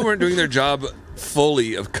they also weren't doing their job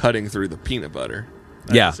fully of cutting through the peanut butter.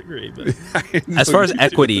 I Yeah. disagree, but As far as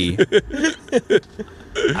equity,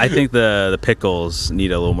 I think the pickles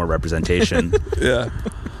need a little more representation. Yeah.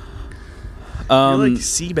 You're like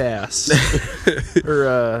sea bass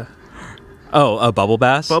or A bubble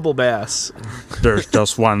bass. bubble bass. There's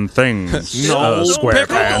just one thing. Square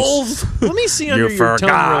pants. Let me see under You your tongue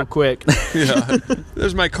forgot. real quick. Yeah.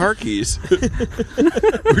 There's my car keys.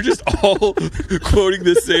 We're just all quoting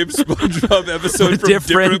the same SpongeBob episode from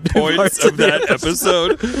different points parts of of the that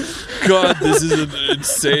episode. God, this is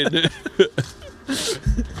insane.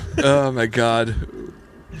 Oh my God.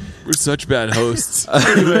 We're such bad hosts.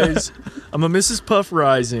 Anyways, I'm a Mrs. Puff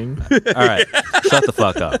Rising. All right, shut the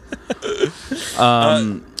fuck up.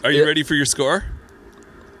 Are you ready for your score?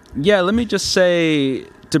 Yeah, let me just say,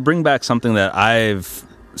 to bring back something that I've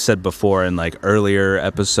said before in like earlier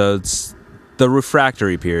episodes, the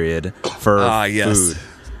refractory period for yes. food.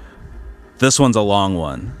 This one's a long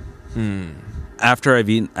one. After I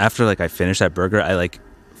finished that burger, I like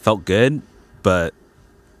felt good, but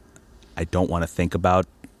I don't want to think about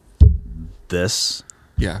this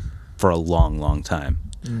Yeah. for a long, long time.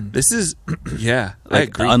 This is, yeah, I Like,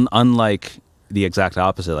 agree. Unlike the exact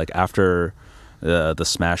opposite, like after the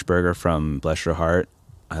smash burger from Bless Your Heart,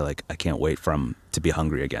 I can't wait to be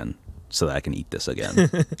hungry again so that I can eat this again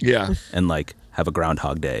Yeah. and like have a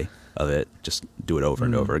Groundhog Day of it. Just do it over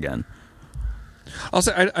and over again.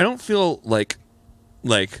 Also, I don't feel like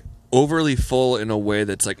overly full in a way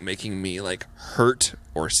that's like making me like hurt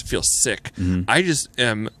or feel sick. I just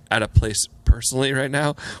am at a place personally right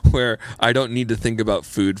now where I don't need to think about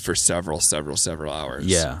food for several hours.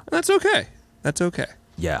 Yeah. And that's okay. That's okay.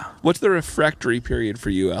 Yeah. What's the refractory period for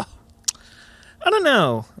you, Al? I don't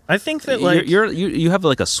know. I think that like You have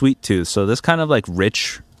like a sweet tooth, so this kind of like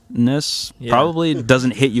richness probably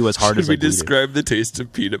doesn't hit you as hard Should as we like we do. describe the taste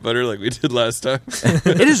of peanut butter like we did last time?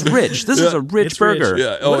 It is rich. This is a rich it's rich. burger.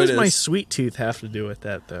 Yeah. Oh, what it does my is. sweet tooth have to do with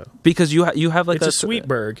that though? Because you have like It's a sweet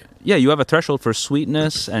burg. Yeah, you have a threshold for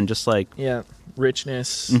sweetness and just like Yeah,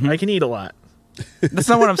 richness. I can eat a lot. that's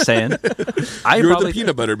not what I'm saying. You're the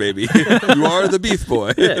peanut butter baby. You are the beef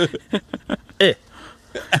boy.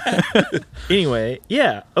 Anyway,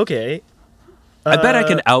 yeah, okay. I bet I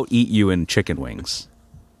can out eat you in chicken wings.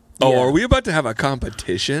 Oh, Yeah. are we about to have a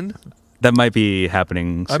competition? That might be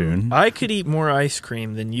happening soon. I could eat more ice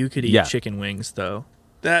cream than you could eat Yeah. chicken wings, though.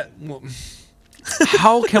 Well,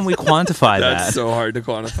 How can we quantify that's that? so hard to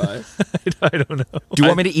quantify. I don't know. Do you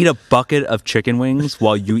want me to eat a bucket of chicken wings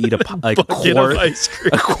while you eat a Bucket quart of ice cream.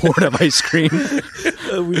 a quart of ice cream?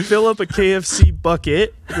 We fill up a KFC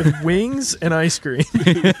bucket with wings and ice cream.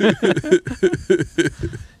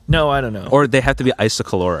 No, I don't know. Or they have to be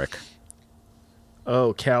isocaloric.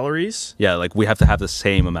 Oh, calories? Yeah, like we have to have the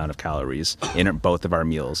same amount of calories in both of our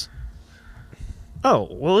meals. Oh,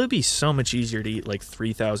 well, it'd be so much easier to eat like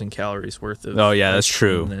 3,000 calories worth of. Oh, yeah, that's ice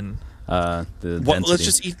cream true. than- The Well, let's density.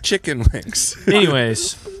 just eat chicken wings.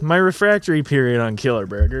 Anyways, my refractory period on Killer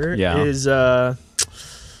Burger Yeah. is well,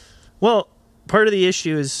 part of the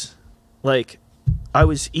issue is like I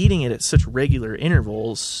was eating it at such regular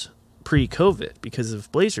intervals pre-COVID because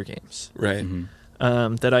of Blazer games Right.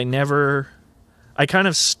 that I kind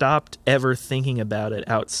of stopped ever thinking about it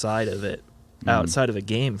outside of a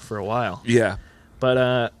game for a while. Yeah. But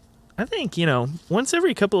I think, once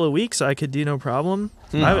every couple of weeks I could do no problem.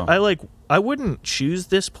 No. I wouldn't choose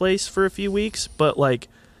this place for a few weeks, but like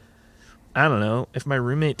I don't know, if my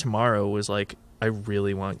roommate tomorrow was like, I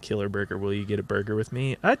really want Killer Burger, will you get a burger with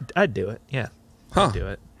me? I'd do it. Yeah. Huh. I'd do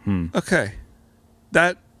it. Okay.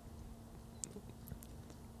 That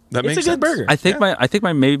It's makes a good sense. burger. I think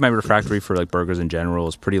my refractory for like burgers in general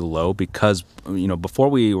is pretty low because before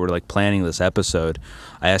we were like planning this episode,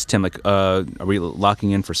 I asked him like, are we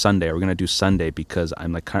locking in for Sunday? Are we gonna do Sunday? Because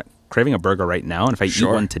I'm like craving a burger right now, and if I eat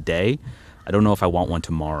one today, I don't know if I want one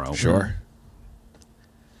tomorrow. Sure.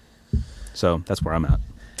 So that's where I'm at.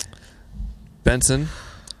 Benson,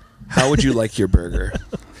 how would you like your burger?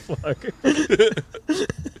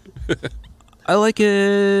 I like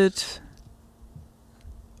it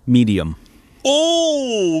medium.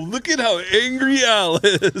 Oh, look at how angry Al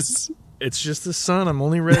is. It's just the sun. I'm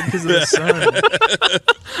only red because of the sun.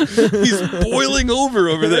 He's boiling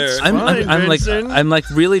over there. I'm like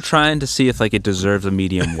really trying to see if like it deserves a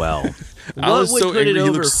medium well. Al What is would so put it angry he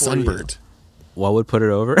over looks for you? sunburnt. What would put it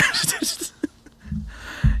over?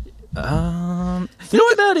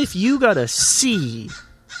 Think about if you got a C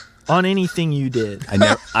on anything you did.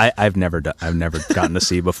 I've never gotten a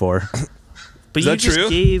C before. But Is you that just true?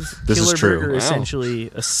 gave This is Killer true. Burger Wow. essentially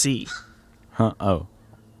a C. Huh? Oh.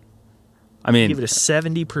 I mean, Give it a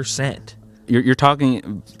 70%. you're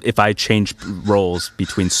talking if I change roles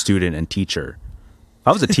between student and teacher. If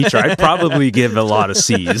I was a teacher, I'd probably give a lot of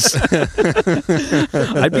C's. I'd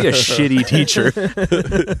be a shitty teacher.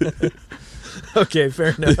 Okay,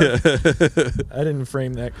 fair enough. I didn't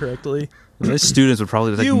frame that correctly. My students would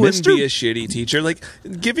probably be like, You wouldn't Mr. be a shitty teacher. Like,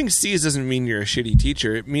 giving C's doesn't mean you're a shitty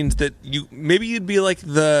teacher. It means that you'd be like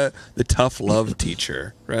the tough love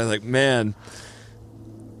teacher, right? Like, man,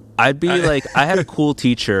 I'd be like, I had a cool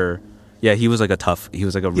teacher. Yeah, he was like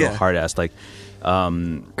a real hard ass. Like,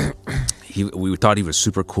 we thought he was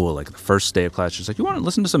super cool. Like the first day of class, she's like, "You want to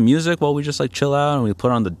listen to some music while we just like chill out?" And we put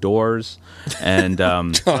on the Doors. And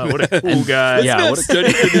what a cool guy! Yeah, what a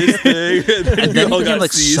study for this thing. and then he became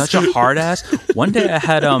like such a hard ass. One day I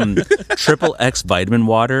had Triple X vitamin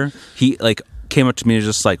water. He like came up to me and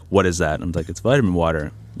was just like, "What is that?" And I'm like, "It's vitamin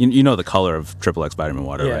water." You know the color of Triple X vitamin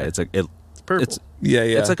water, Yeah. right? It's like It's purple. Yeah.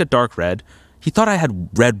 It's like a dark red. He thought I had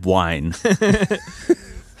red wine.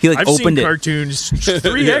 He like I've opened seen it. cartoons.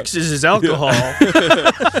 3X's is alcohol.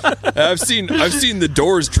 I've seen the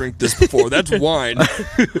Doors drink this before. That's wine.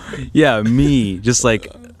 Yeah, me just like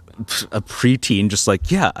a preteen, just like,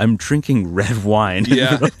 yeah, I'm drinking red wine.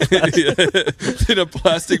 Yeah. In a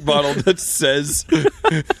plastic bottle that says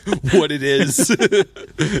what it is.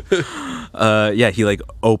 Yeah, he like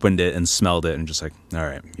opened it and smelled it and just like, all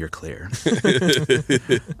right, you're clear.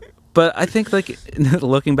 But I think like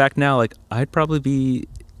looking back now, like I'd probably be.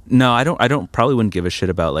 No, I don't. Probably wouldn't give a shit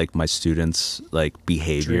about like my students' like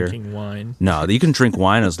behavior. Drinking wine. No, you can drink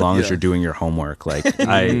wine as long as Yeah. you're doing your homework. Like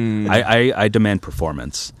I demand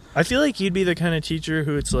performance. I feel like you'd be the kind of teacher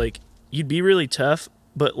who it's like you'd be really tough,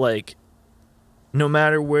 but like no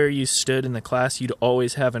matter where you stood in the class, you'd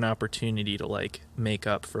always have an opportunity to like make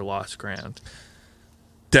up for lost ground.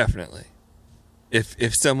 Definitely.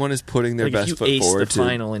 If someone is putting their Like best if foot you ace forward the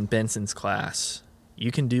final in Benson's class,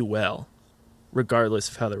 you can do well, regardless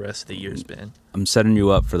of how the rest of the year's been. I'm setting you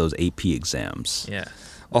up for those AP exams. Yeah.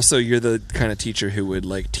 Also, you're the kind of teacher who would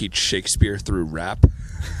like teach Shakespeare through rap.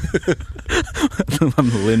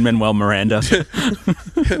 I'm Lin-Manuel Miranda.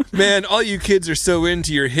 Man, all you kids are so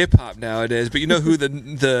into your hip hop nowadays, but you know who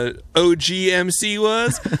the OG MC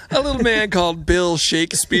was? A little man called Bill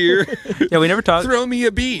Shakespeare. Yeah, we never talked. Throw me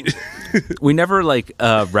a beat. We never like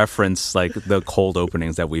reference like the cold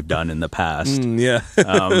openings that we've done in the past. Yeah.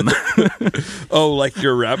 Oh, like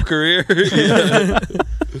your rap career? Yeah.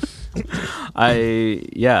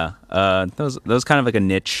 That was kind of like a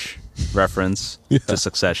niche reference to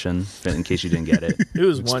Succession, in case you didn't get it. It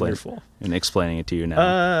was wonderful. And explaining it to you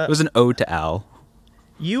now. It was an ode to Al.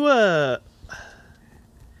 You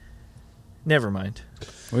never mind.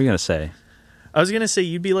 What are you gonna say? I was gonna say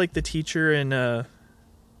you'd be like the teacher in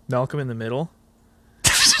Malcolm in the Middle.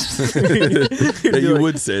 Yeah, you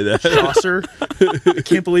would say that. Chaucer. I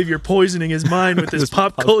can't believe you're poisoning his mind with this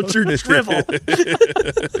pop culture drivel.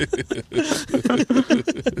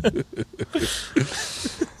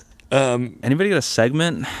 Anybody got a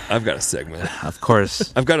segment? I've got a segment. Of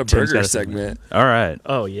course. I've got a Tim's burger got a segment. All right.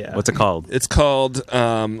 Oh yeah. What's it called? It's called,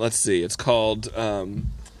 let's see, it's called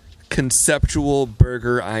Conceptual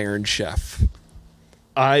Burger Iron Chef.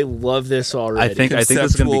 I love this already. I think this is gonna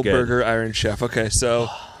Conceptual be good. Burger Iron Chef. Okay, so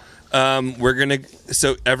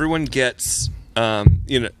so everyone gets,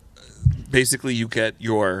 basically you get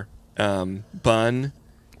your bun,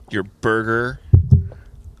 your burger,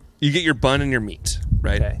 you get your bun and your meat,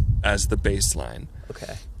 right? Okay. As the baseline.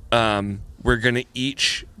 Okay. We're going to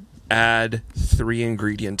each add 3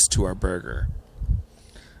 ingredients to our burger.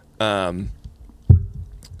 One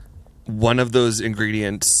of those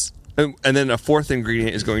ingredients, and then a 4th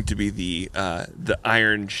ingredient is going to be the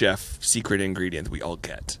Iron Chef secret ingredient that we all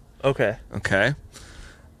get. Okay. Okay?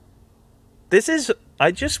 This is.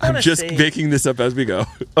 I just want I'm to just say. making this up as we go.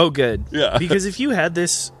 Oh, good. Yeah. Because if you had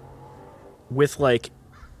this with like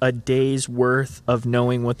a day's worth of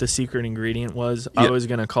knowing what the secret ingredient was, I Yeah. was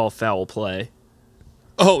gonna call foul play.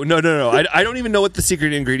 Oh, no. I don't even know what the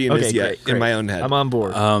secret ingredient is yet great. in my own head. I'm on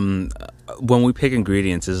board. When we pick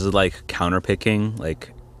ingredients, is it like counter picking?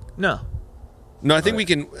 Like, no. No, I think we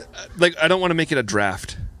can, I don't want to make it a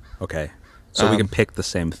draft. okay, so we can pick the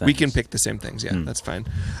same thing. We can pick the same things. Yeah, that's fine.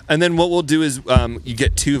 And then what we'll do is you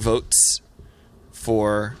get 2 votes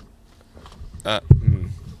for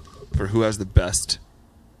who has the best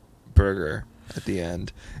burger at the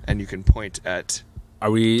end, and you can point at. Are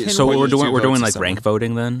we? Can So we- we're Two doing votes like to someone. rank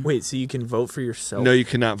voting then. Wait, so you can vote for yourself? No, you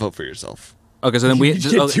cannot vote for yourself. Okay, so then we You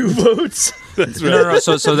just, get 2 votes. That's no.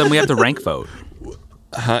 So then we have to rank vote.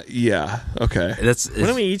 Yeah. Okay. That's Why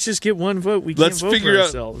don't we each just get 1 vote? We Let's can't vote figure for out.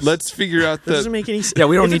 ourselves. Let's figure out That doesn't the. make any sense. yeah.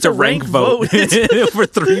 We don't If need it's to a rank ranked vote it's- for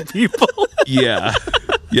 3 people. Yeah.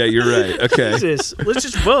 Yeah, you're right. Okay. Jesus, let's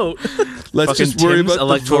just vote. Let's Fucking just worry Tim's about the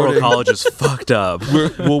electoral voting. college is fucked up.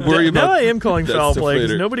 We'll worry about Now I am calling that foul stuff play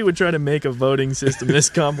because later. nobody would try to make a voting system this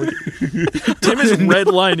complicated. Tim is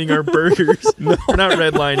redlining our burgers. No, we're not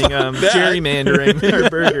redlining. Gerrymandering our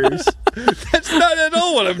burgers. That's not at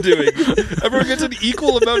all what I'm doing. Everyone gets an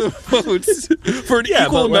equal amount of votes for an Yeah,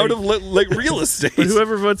 equal but, amount of like real estate. But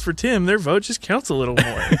whoever votes for Tim, their vote just counts a little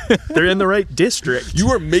more. They're in the right district. You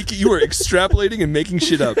are extrapolating and making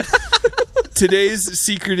shit up. Today's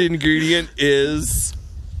secret ingredient is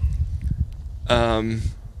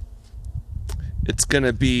it's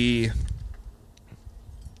gonna be.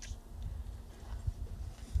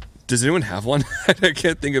 Does anyone have one? I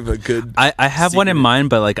can't think of a good. I have one in secret. mind,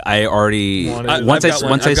 but like I already I've once got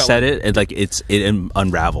one. I I've got said one. it, like it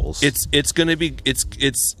unravels. It's gonna be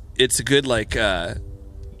it's a good like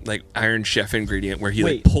Iron Chef ingredient where he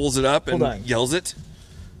like Wait, pulls it up and hold on. yells it.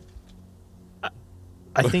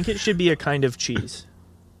 I think it should be a kind of cheese.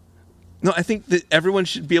 No, I think that everyone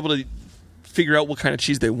should be able to figure out what kind of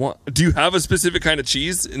cheese they want. Do you have a specific kind of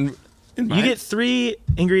cheese in mind? You get 3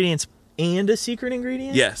 ingredients and a secret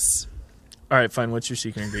ingredient? Yes. All right, fine. What's your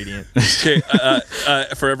secret ingredient? Okay.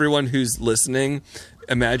 For everyone who's listening,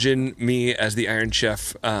 imagine me as the Iron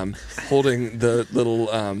Chef, holding the little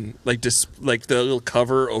like the little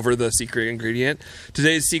cover over the secret ingredient.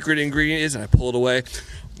 Today's secret ingredient is, and I pull it away,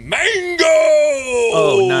 mango.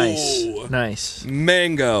 Oh, nice.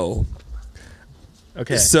 Mango.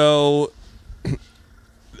 Okay. So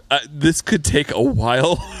this could take a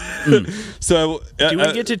while. So do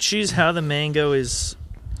we get to choose how the mango is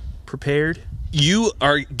prepared? you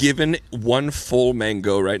are given one full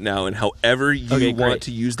mango right now, and however you Okay, want great.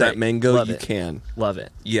 to use Great. that mango, Love you it. can. Love it.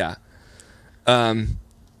 Yeah.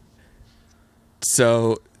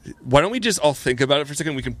 So why don't we just all think about it for a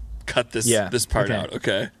second? We can cut this Yeah, this part okay. out,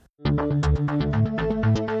 okay?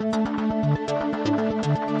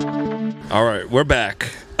 All right, we're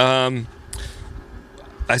back.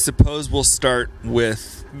 I suppose we'll start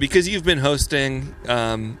with, because you've been hosting,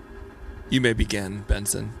 you may begin,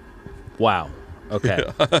 Benson. Wow. Okay.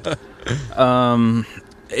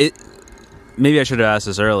 Maybe I should have asked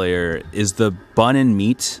this earlier. Is the bun and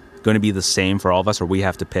meat going to be the same for all of us, or we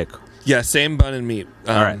have to pick? Yeah, same bun and meat.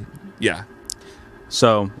 All right. Yeah.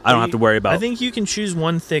 So I don't have to worry about. I think you can choose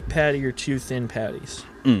 1 thick patty or 2 thin patties.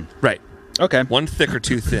 Right. Okay. One thick or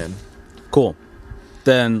 2 thin. Cool.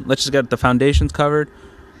 Then let's just get the foundations covered.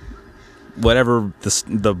 Whatever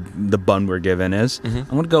the bun we're given is, I'm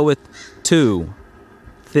going to go with 2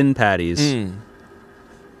 thin patties,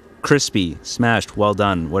 crispy, smashed, well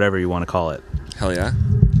done, whatever you want to call it. Hell yeah.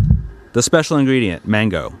 The special ingredient,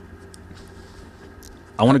 mango.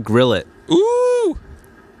 I want to grill it Ooh!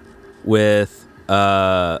 with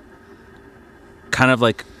kind of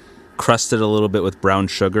like crusted a little bit with brown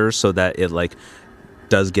sugar so that it like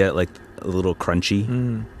does get like a little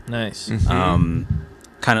crunchy. Nice.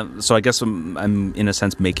 Kind of, so I guess I'm in a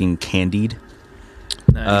sense making candied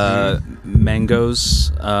Nice.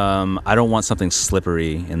 mangoes. I don't want something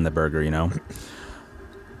slippery in the burger, you know.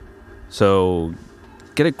 So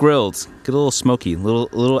get it grilled, get a little smoky,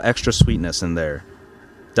 little extra sweetness in there.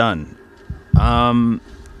 Done.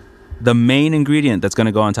 The main ingredient that's going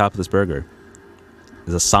to go on top of this burger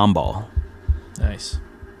is a sambal, Nice.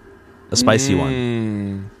 a spicy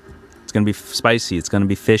one. It's going to be spicy. It's going to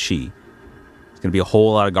be fishy. It's going to be a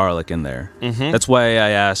whole lot of garlic in there. That's why I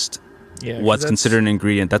asked Yeah. 'cause what's that's- considered an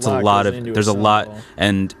ingredient. That's a lot lot goes of. into a There's a lot, sambal.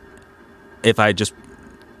 and if I just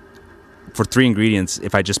for 3 ingredients,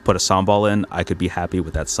 if I just put a sambal in, I could be happy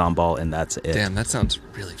with that sambal, and that's it. Damn, that sounds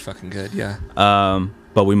really fucking good. Yeah.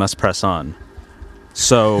 But we must press on.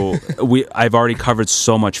 So I've already covered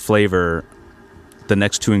so much flavor. The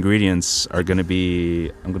next 2 ingredients are going to be,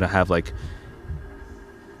 I'm going to have like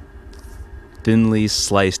thinly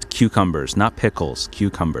sliced cucumbers, not pickles,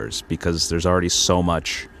 cucumbers, because there's already so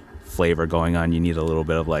much flavor going on. You need a little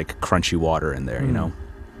bit of like crunchy water in there, you know?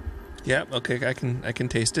 Yeah. Okay. I can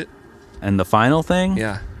taste it. And the final thing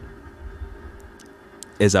Yeah.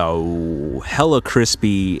 is a hella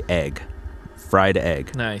crispy egg, fried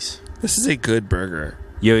egg. Nice. This is a good burger.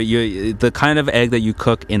 You the kind of egg that you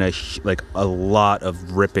cook in a lot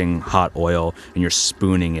of ripping hot oil, and you're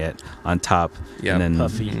spooning it on top. Yeah, and then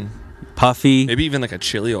Puffy. puffy. Maybe even like a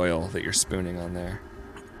chili oil that you're spooning on there.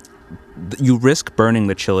 You risk burning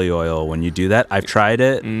the chili oil when you do that. I've tried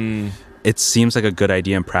it. It seems like a good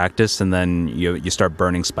idea in practice, and then you start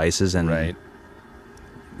burning spices and Right.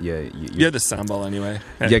 you You had the sambal anyway.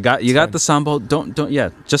 got the sambal. Don't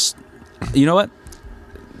just, you know what?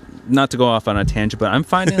 not to go off on a tangent, but I'm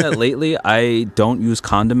finding that lately I don't use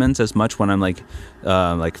condiments as much when I'm like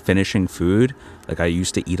finishing food. Like I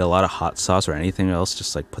used to eat a lot of hot sauce or anything else,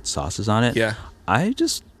 just like put sauces on it. Yeah. I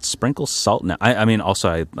just sprinkle salt now. I mean,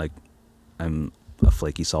 also I'm a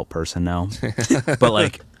flaky salt person now, but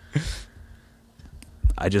like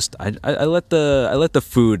I let the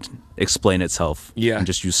food explain itself. Yeah. And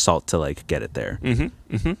just use salt to like get it there.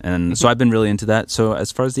 And so I've been really into that. So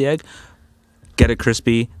as far as the egg, get it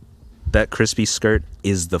crispy. That crispy skirt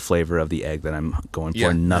is the flavor of the egg that I'm going for.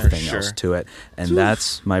 Yeah, Nothing for sure. else to it. And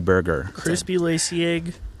that's my burger. Crispy lacy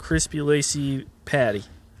egg, crispy lacy patty.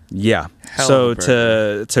 Yeah. Hell So of a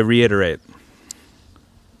burger. to reiterate,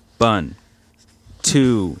 bun,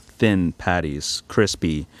 2 thin patties,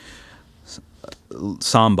 crispy,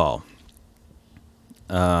 sambal,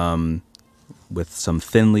 with some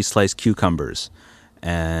thinly sliced cucumbers,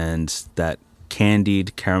 and that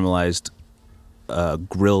candied caramelized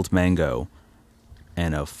grilled mango,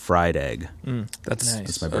 and a fried egg. That's,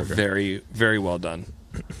 Nice. That's my burger. very, very well done.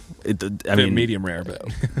 I mean, Medium rare, but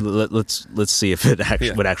let's see if it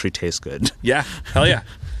Yeah. would actually taste good. yeah, hell yeah.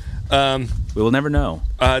 We will never know.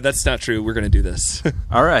 That's not true. We're gonna do this.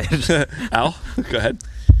 All right. Al, go ahead.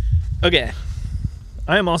 Okay.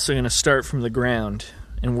 I am also going to start from the ground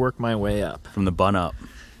and work my way up. From the bun up.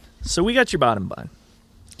 So we got your bottom bun.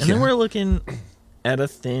 And then Yeah. we're looking at a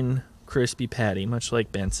thin, crispy patty, much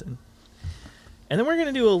like Benson. And then we're going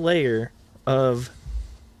to do a layer of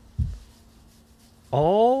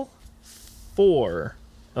all 4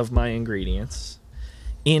 of my ingredients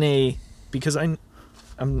because I'm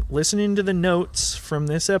listening to the notes from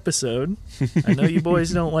this episode. I know you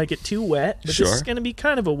boys don't like it too wet, but Sure. this is going to be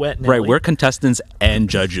kind of a wet Nelly. Right, we're contestants and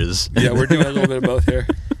judges. Yeah, we're doing a little bit of both here.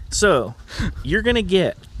 So, you're going to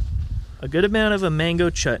get a good amount of a mango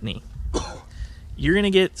chutney. You're going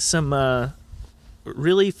to get some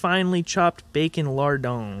really finely chopped bacon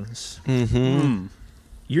lardons.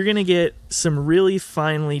 You're going to get some really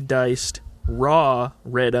finely diced raw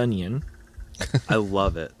red onion. I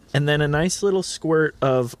love it. And then a nice little squirt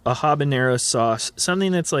of a habanero sauce,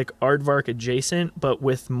 something that's like aardvark adjacent, but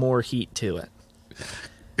with more heat to it.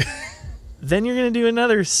 Then you're going to do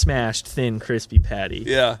another smashed, thin, crispy patty.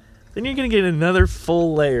 Yeah. Then you're going to get another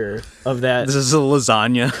full layer of that This is a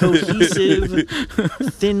lasagna. cohesive,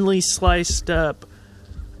 thinly sliced up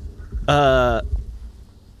a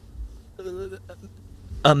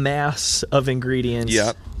mass of ingredients.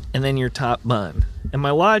 Yep. And then your top bun. And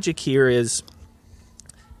my logic here is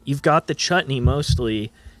you've got the chutney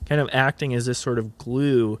mostly kind of acting as this sort of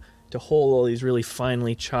glue to hold all these really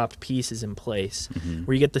finely chopped pieces in place,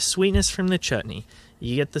 where you get the sweetness from the chutney,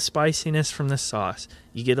 you get the spiciness from the sauce,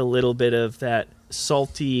 you get a little bit of that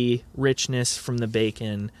salty richness from the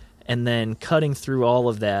bacon, and then cutting through all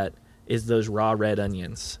of that is those raw red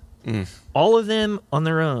onions. All of them on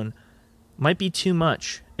their own might be too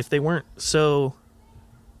much if they weren't so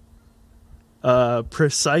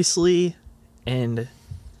precisely and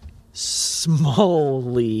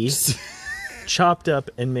smallly chopped up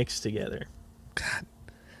and mixed together.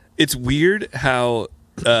 It's weird how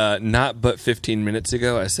not but 15 minutes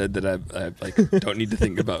ago I said that I like don't need to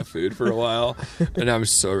think about food for a while, and I'm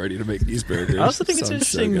so ready to make these burgers. I also think it's Sounds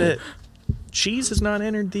so interesting good. that cheese has not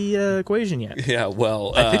entered the equation yet. Yeah,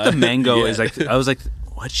 well, I think the mango yeah. is like, I was like,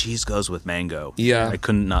 what cheese goes with mango? Yeah. I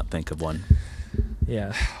couldn't not think of one.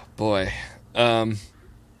 Yeah. boy,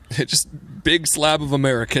 just big slab of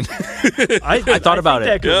American. I thought about think it.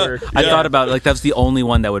 That could Yeah. work. I thought about it, like that's the only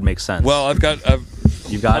one that would make sense. Well, I've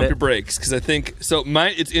you got pump it. your brakes because I think so.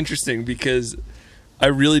 Mine, it's interesting because I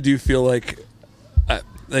really do feel like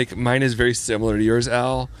mine is very similar to yours,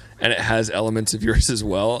 Al, and it has elements of yours as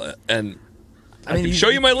well. And I can show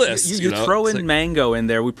you my list. You know? throw It's in like- mango in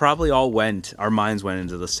there. We probably all our minds went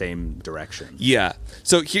into the same direction. Yeah.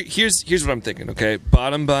 So here's what I'm thinking. Okay,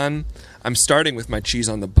 bottom bun. I'm starting with my cheese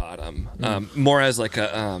on the bottom, more as like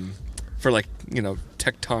a for like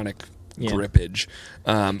tectonic Yeah. grippage.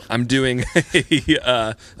 I'm doing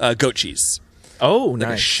a goat cheese. Oh, Like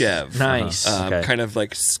nice. a chev. Nice. Okay. Kind of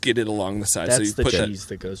like skidded along the side. That's so you the put cheese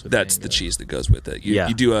that goes with That's mango. the cheese that goes with it. You, Yeah.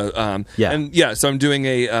 you do a Yeah. and yeah. So I'm doing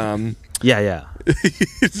a Yeah.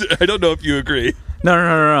 I don't know if you agree. No.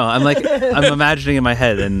 I'm like, I'm imagining in my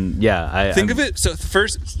head, and yeah, I Think of it. So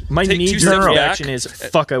first, My take 2 knee-jerk steps reaction back. is,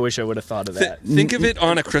 fuck, I wish I would have thought of that. Think of it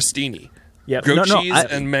on a crostini. Yep. Goat No, cheese I-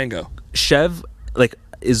 and mango. Chev like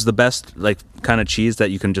is the best like kind of cheese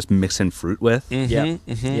that you can just mix in fruit with. Yeah.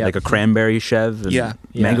 Yeah. Like a cranberry chev and Yeah.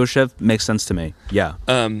 mango chev makes sense to me. Yeah.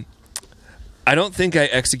 I don't think I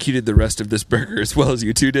executed the rest of this burger as well as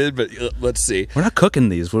you two did, but let's see. We're not cooking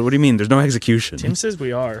these. What do you mean? There's no execution. Tim says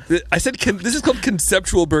we are. I said this is called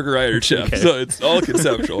conceptual burger Iron Chef, Okay. so it's all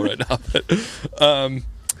conceptual right now. But,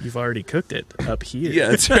 You've already cooked it up here. yeah,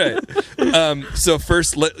 that's right. So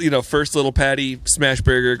first little patty, smash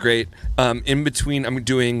burger, great. In between, I'm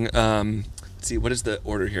doing. Let's see, what is the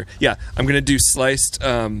order here? Yeah, I'm gonna do sliced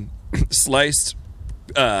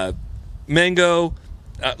mango.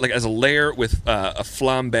 Like as a layer with a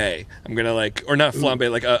flambe. I'm gonna or not a flambe,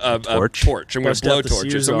 like a torch. I'm gonna Bust out the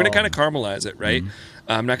blowtorch it. So I'm gonna Searzall. kind of caramelize it, right?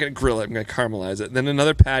 I'm not gonna grill it. I'm gonna caramelize it. Then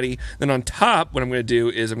another patty. Then on top, what I'm gonna do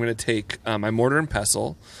is I'm gonna take my mortar and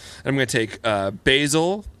pestle. And I'm gonna take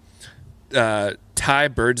basil, Thai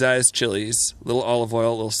bird's eyes chilies, little olive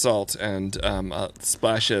oil, a little salt, and a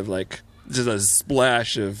splash of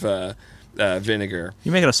vinegar.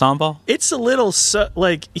 You making a sambal? It's a little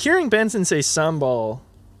like hearing Benson say sambal.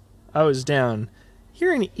 I was down.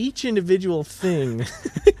 Hearing each individual thing.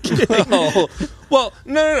 Oh, well,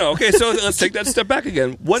 no. Okay, so let's take that step back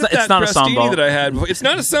again. What if It's that not a crostini sambal. that I had? It's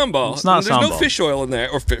not a sambal. It's not a There's no sambal. fish oil in there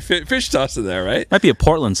or fish sauce in there, right? Might be a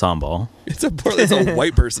Portland sambal. It's a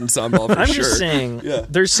white person sambal for I'm sure. just saying, Yeah.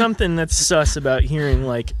 there's something that's sus about hearing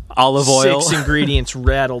like Olive oil. 6 ingredients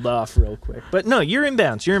rattled off real quick. But no, you're in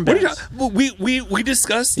bounds. You're in What are bounds. you well, we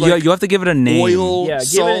discussed You have to give it a name. oil, Yeah, give it a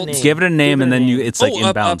salt. name. Give it a name, Give it and a then name. it's like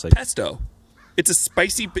inbounds. Like pesto. It's a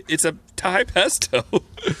spicy. It's a Thai pesto.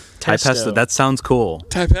 Thai pesto. That sounds cool.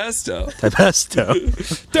 Thai pesto. Thai pesto.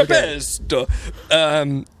 Thai pesto.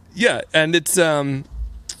 Yeah, and it's it's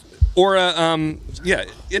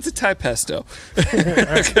a Thai pesto.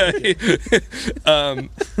 Okay.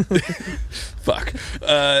 Fuck.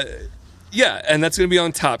 Yeah, and that's gonna be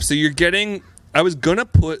on top. So you're getting. I was gonna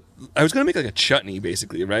make like a chutney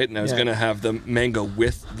basically, right? And I was Yeah. gonna have the mango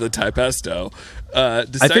with the Thai pesto. I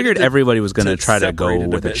figured everybody was going to try to go separate it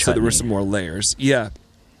with a bit, so there were chutney. some more layers. Yeah.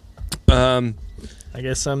 I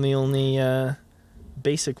guess I'm the only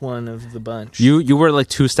basic one of the bunch. You were like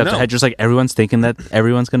 2 steps No. ahead, just like everyone's thinking that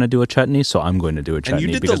everyone's going to do a chutney, so I'm going to do a And chutney you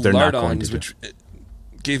did because the they're not going lardons, to. which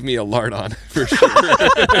gave me a lard on for sure.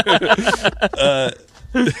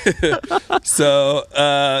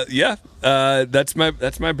 That's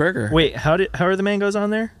my burger. Wait, how are the mangoes on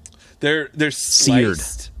there? They're Seared.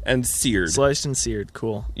 sliced and seared Sliced and seared.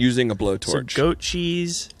 Cool. using a So blowtorch. goat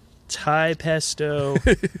cheese, Thai pesto.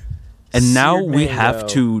 And now seared we have mango.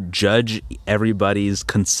 to judge everybody's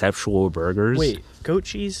conceptual burgers. Wait, goat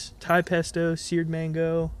cheese, Thai pesto, seared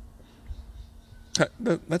mango.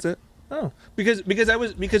 That's it. Oh, Because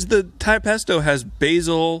the Thai pesto has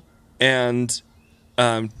basil and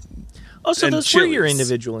so and those were your chilies.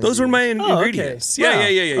 individual. Those were my ingredients. ingredients. Oh,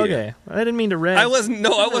 okay. Yeah, Wow. yeah. Okay, I didn't mean to razz. I wasn't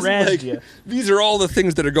razzed like you. these are all the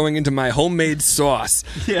things that are going into my homemade sauce.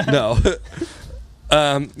 Yeah. No.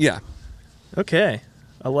 Yeah. Okay,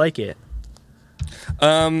 I like it.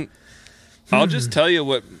 I'll just tell you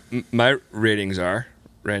what my ratings are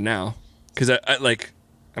right now because I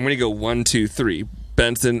I'm gonna go 1, 2, 3.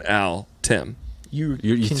 Benson, Al, Tim. You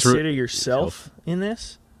You consider threw- yourself in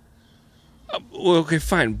this? Well, okay,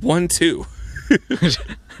 fine. 1, 2. This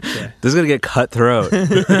is going to get cutthroat.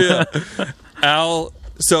 Al.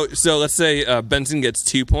 So let's say Benson gets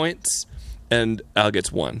 2 points and Al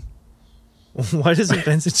gets 1. Why doesn't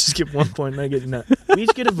Benson just get 1 point and I get none? We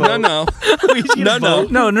each get a vote. No. We each get a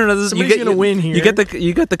vote. No. This is, Somebody's gonna win here. You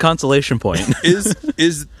get the consolation point. Is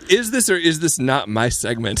this or is this not my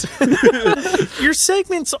segment? Your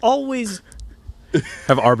segments always.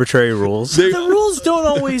 Have arbitrary rules. The rules don't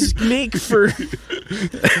always make for.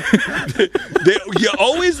 You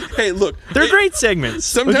always. Hey, look. They're great segments.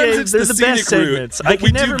 Sometimes okay? it's They're the the best scenic route, segments. but I can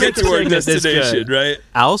we never do get make a to our segment this destination, good. right?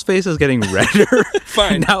 Al's face is getting redder.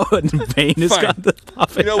 Fine. Now a vein has Fine. got the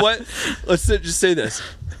popping. You know what? Let's just say this.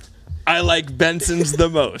 I like Benson's the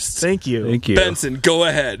most. Thank you. Thank you. Benson, go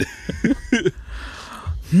ahead.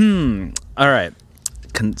 All right.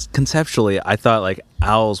 Conceptually, I thought like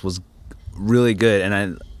Al's was really good,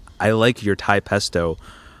 and I like your Thai pesto.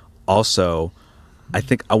 Also, I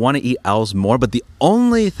think I want to eat Al's more. But the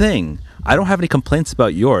only thing I don't have any complaints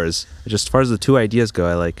about yours. Just as far as the 2 ideas go,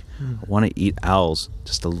 I want to eat Al's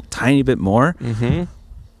just a tiny bit more. Mm-hmm.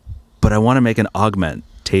 But I want to make an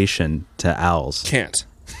augmentation to Al's, Can't.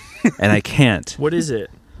 and I can't. What is it?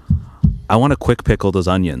 I want to quick pickle those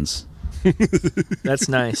onions. That's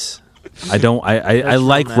nice. I don't. I real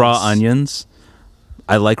like raw nice. onions.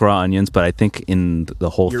 I like raw onions, but I think in the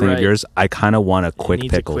whole You're thing right. of yours, I kind of want a It quick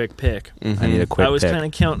needs pickle. a quick pick. I need a quick I was pick. kind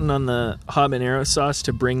of counting on the habanero sauce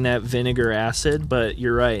to bring that vinegar acid, but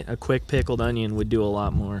you're right. A quick pickled onion would do a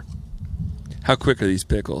lot more. How quick are these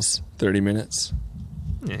pickles? 30 minutes?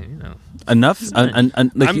 Yeah, you know. Enough.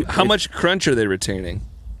 How much crunch are they retaining?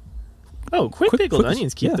 Oh, quick pickled quick-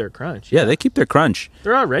 onions keep yeah. their crunch. Yeah, they keep their crunch.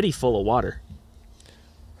 They're already full of water.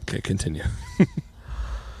 Okay, continue.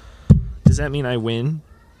 Does that mean I win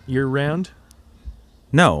year round?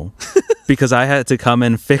 No, because I had to come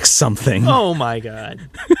and fix something. Oh my god.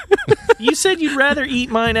 You said you'd rather eat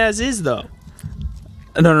mine as is, though.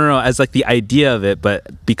 No. As like the idea of it,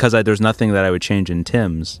 but because there's nothing that I would change in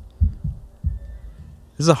Tim's.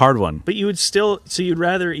 This is a hard one. But you would still, so you'd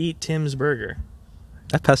rather eat Tim's burger.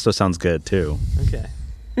 That pesto sounds good too. Okay.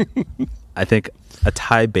 I think a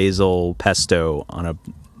Thai basil pesto on a.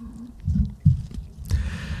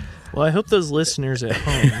 Well, I hope those listeners at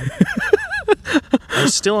home are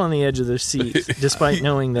still on the edge of their seat, despite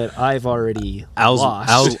knowing that I've already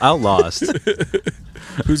lost. Al lost.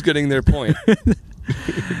 Who's getting their point?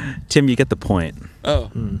 Tim, you get the point.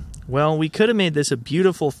 Oh, Well, we could have made this a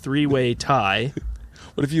beautiful three-way tie.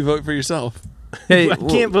 what if you vote for yourself? Hey, I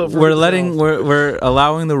can't vote for we're myself. we're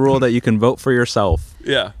allowing the rule that you can vote for yourself.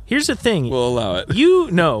 Yeah, Here's the thing. we'll allow it. You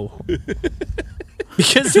know.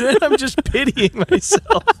 Because then I'm just pitying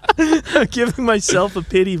myself. I'm giving myself a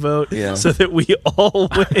pity vote Yeah. so that we all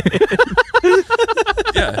win.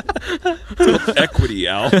 Yeah, it's equity,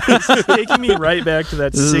 Al. It's taking me right back to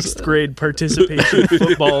that 6th grade participation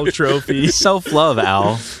football trophy. Self-love,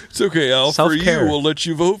 Al. It's okay, Al. For Self-care. you, we'll let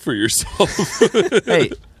you vote for yourself.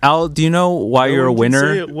 Hey, Al, do you know why you're a No one can say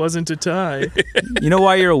winner? it wasn't a tie. You know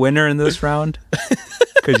why you're a winner in this round?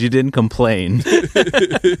 Because you didn't complain.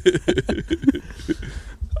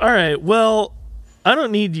 All right. Well, I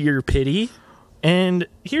don't need your pity. And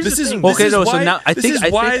here's This the is thing. Okay, this is no, so why, now I this think- is I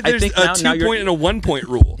think- why I there's think a now you're- 2-point and a 1-point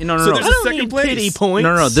rule. No. So I there's a don't second need place. pity points.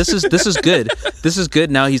 No. This is good. This is good.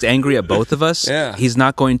 Now he's angry at both of us. Yeah. He's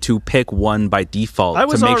not going to pick one by default. I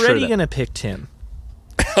was to make sure already that, going to pick Tim.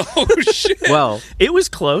 Oh shit! Well, It was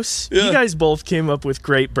close. Yeah. You guys both came up with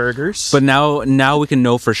great burgers. but now we can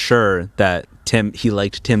know for sure that he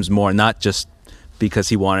liked Tim's more, not just because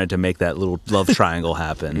he wanted to make that little love triangle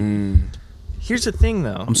happen. here's the thing,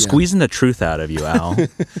 though. I'm squeezing the truth out of you, Al.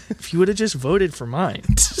 If you would have just voted for mine,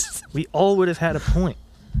 we all would have had a point.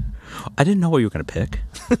 I didn't know what you were going to pick.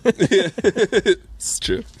 It's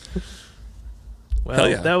true. Well, Hell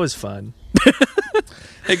yeah. that was fun.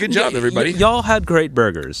 Hey, good job, everybody. Y'all had great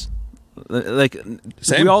burgers. Like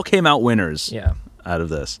Same. we all came out winners. Yeah. Out of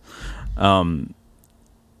this. I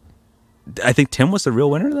think Tim was the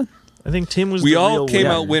real winner then. I think Tim was We the all real came winner.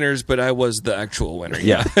 out winners, but I was the actual winner.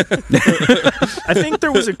 Yeah. I think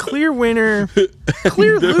there was a clear winner.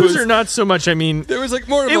 Clear loser, not so much. I mean, There was like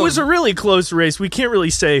more of it was a really close race. We can't really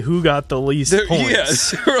say who got the least points.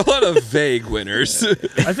 Yes, there were a lot of vague winners.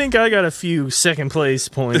 I think I got a few second place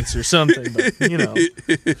points or something, but you know,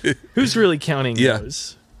 who's really counting Yeah.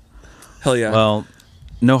 those? Hell yeah. Well,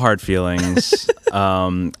 no hard feelings.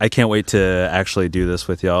 I can't wait to actually do this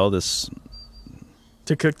with y'all.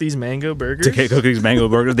 To cook these mango burgers? To cook these mango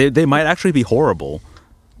burgers. They might actually be horrible.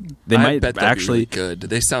 They I might bet they'd actually. be really good.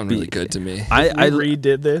 They sound really good to me. I We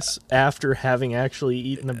redid this after having actually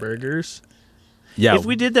eaten the burgers. yeah. If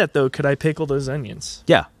we did that, though, could I pickle those onions?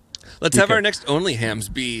 yeah. Let's You have our can. next Only Hams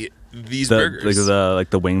be these The burgers.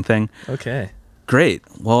 the wing thing. Okay. Great.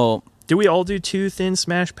 Well, Do we all do 2 thin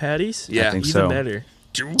smash patties? Yeah. I think Even so. better.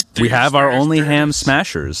 We have our only ham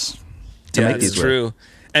smashers to Yeah, make it's these with. true.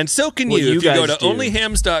 And so can Well, you you if you go guys to do.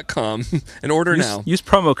 onlyhams.com and order now. Use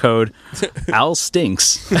promo code Al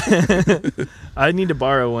Stinks. I need to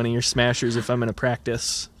borrow one of your smashers if I'm going to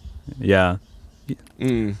practice. Yeah.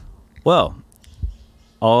 Mm. Well,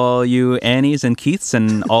 all you Annies and Keiths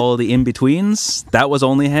and all the in-betweens, that was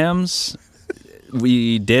Only Hams.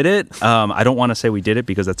 We did it. I don't want to say we did it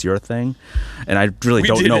because that's your thing. And I really We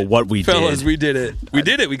don't did know it. what we Fellas, did. we did it. We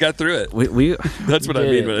did it. We got through it. We That's what I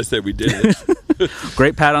did mean it. when I say we did it.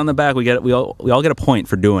 great pat on the back. We all get a point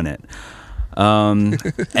for doing it.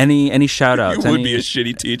 Any shout You outs? would be a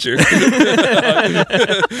shitty teacher.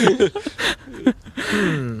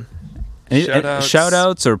 Shout-outs. Shout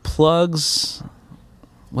outs or plugs?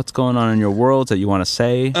 What's going on in your world that you want to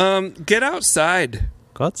say? Get outside.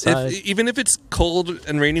 Go outside. Even if it's cold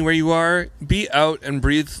and rainy where you are, be out and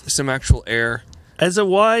breathe some actual air. As a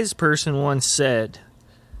wise person once said,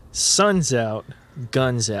 sun's out,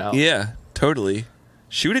 guns out. Yeah, totally.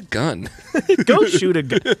 Shoot a gun. Go shoot a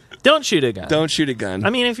gun. Don't shoot a gun. Don't shoot a gun. I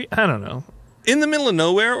mean, if you, I don't know. In the middle of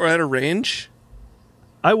nowhere or at a range.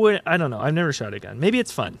 I don't know. I've never shot a gun. Maybe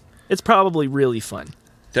it's fun. It's probably really fun.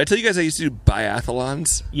 Did I tell you guys I used to do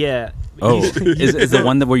biathlons? Yeah. Oh, is the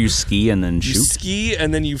one that where you ski and then You shoot? ski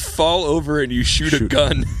and then you fall over and you shoot a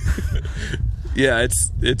gun. Yeah,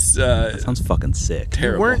 it's Sounds fucking sick.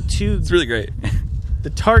 terrible. Weren't too It's really great. the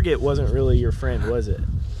target wasn't really your friend, was it?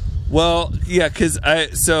 Well, yeah, because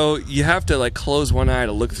so you have to like close one eye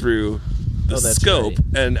to look through the scope,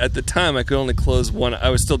 right. and at the time I could only close one. I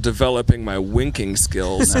was still developing my winking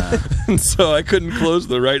skills, and so I couldn't close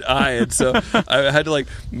the right eye, and so I had to like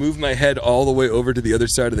move my head all the way over to the other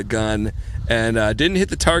side of the gun, and didn't hit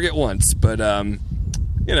the target once. But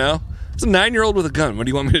you know, it's a 9-year-old with a gun. What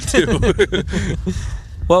do you want me to do?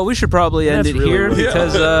 Well, we should probably end That's it really here what-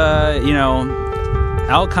 because you know,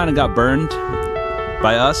 Al kind of got burned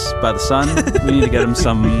by us, by the sun. We need to get him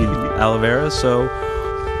some aloe vera. So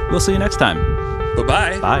we'll see you next time.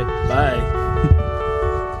 Bye-bye. Bye. Bye.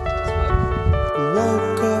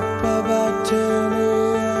 Woke up about 10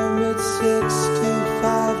 a.m. It's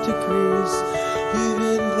 65 degrees.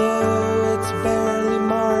 Even though it's barely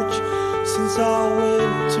March, since all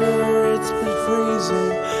winter it's been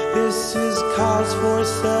freezing. This is cause for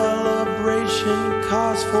celebration,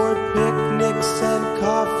 cause for picnics and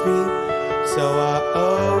coffee. So I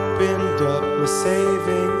opened up my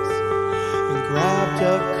savings and grabbed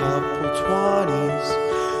a couple 20s,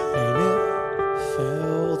 and it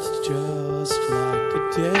felt just like a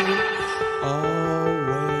day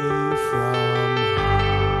away from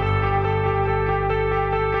home.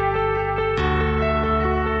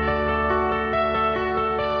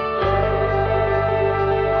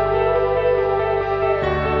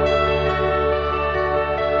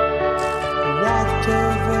 Walked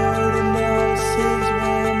over to Nelson's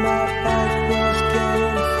where my bike was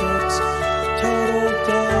getting fixed. Total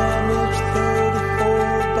damage,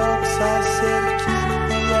 $34. I said keep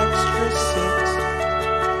the extra 6.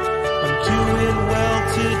 I'm doing well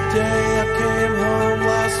today. I came home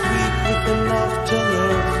last week with enough to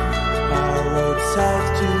live. I rode south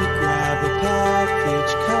to grab a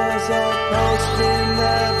package, cause our postman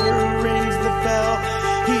never rings the bell.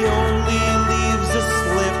 He only leaves a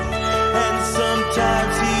slip, and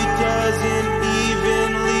sometimes he doesn't even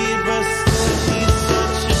leave a slip. He's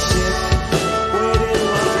such a dick. Wait in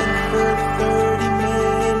line for 30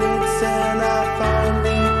 minutes and I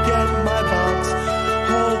finally get my box.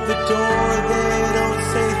 Hold the door, they don't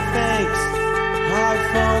say thanks. I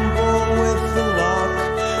fumble with the lock,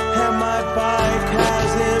 and my bike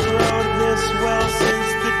hasn't rode this well since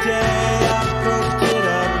the day I picked it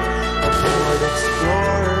up. A Ford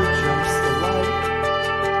Explorer jumps the light,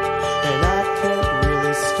 and I can't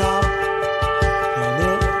really stop, and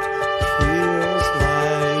it feels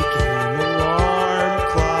like an alarm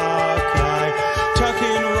clock. I tuck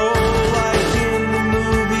and roll like in the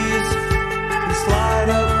movies and slide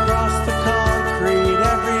across the concrete.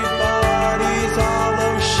 Everybody's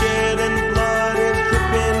hollow shit and blood is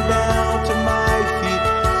dripping down to my feet,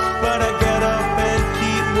 but I get up and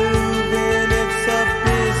keep moving. It's a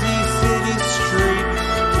busy city street.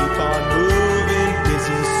 Keep on moving,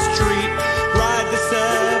 busy street. Ride the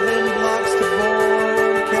 7 blocks to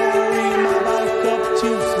Bourne, carry my bike up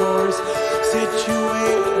 2 floors,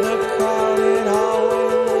 situate the crowded hallway,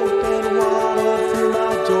 limp and waddle through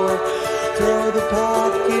my door, throw the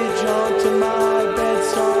package onto my bed,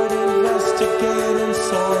 start investigating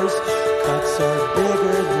sores. Cuts are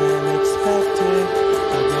bigger than expected.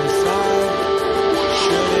 I guess I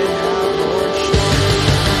shouldn't have more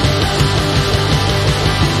shorts.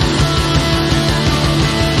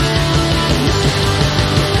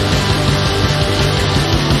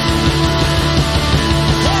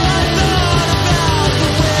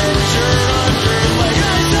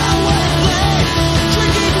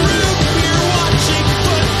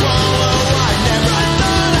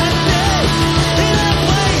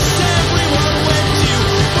 Everyone went to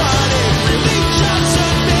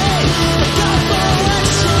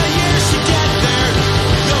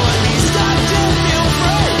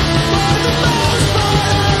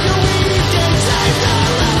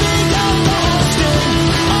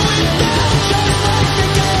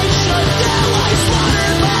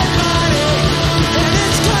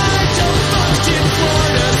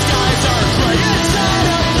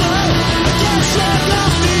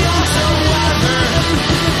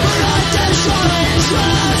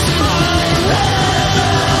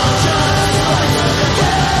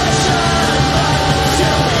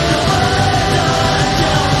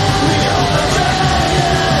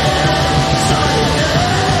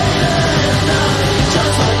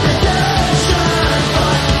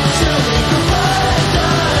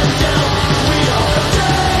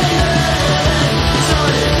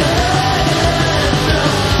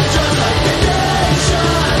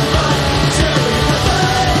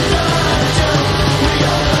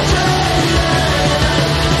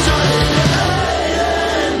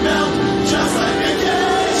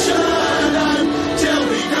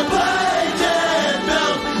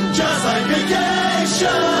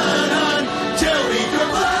Show.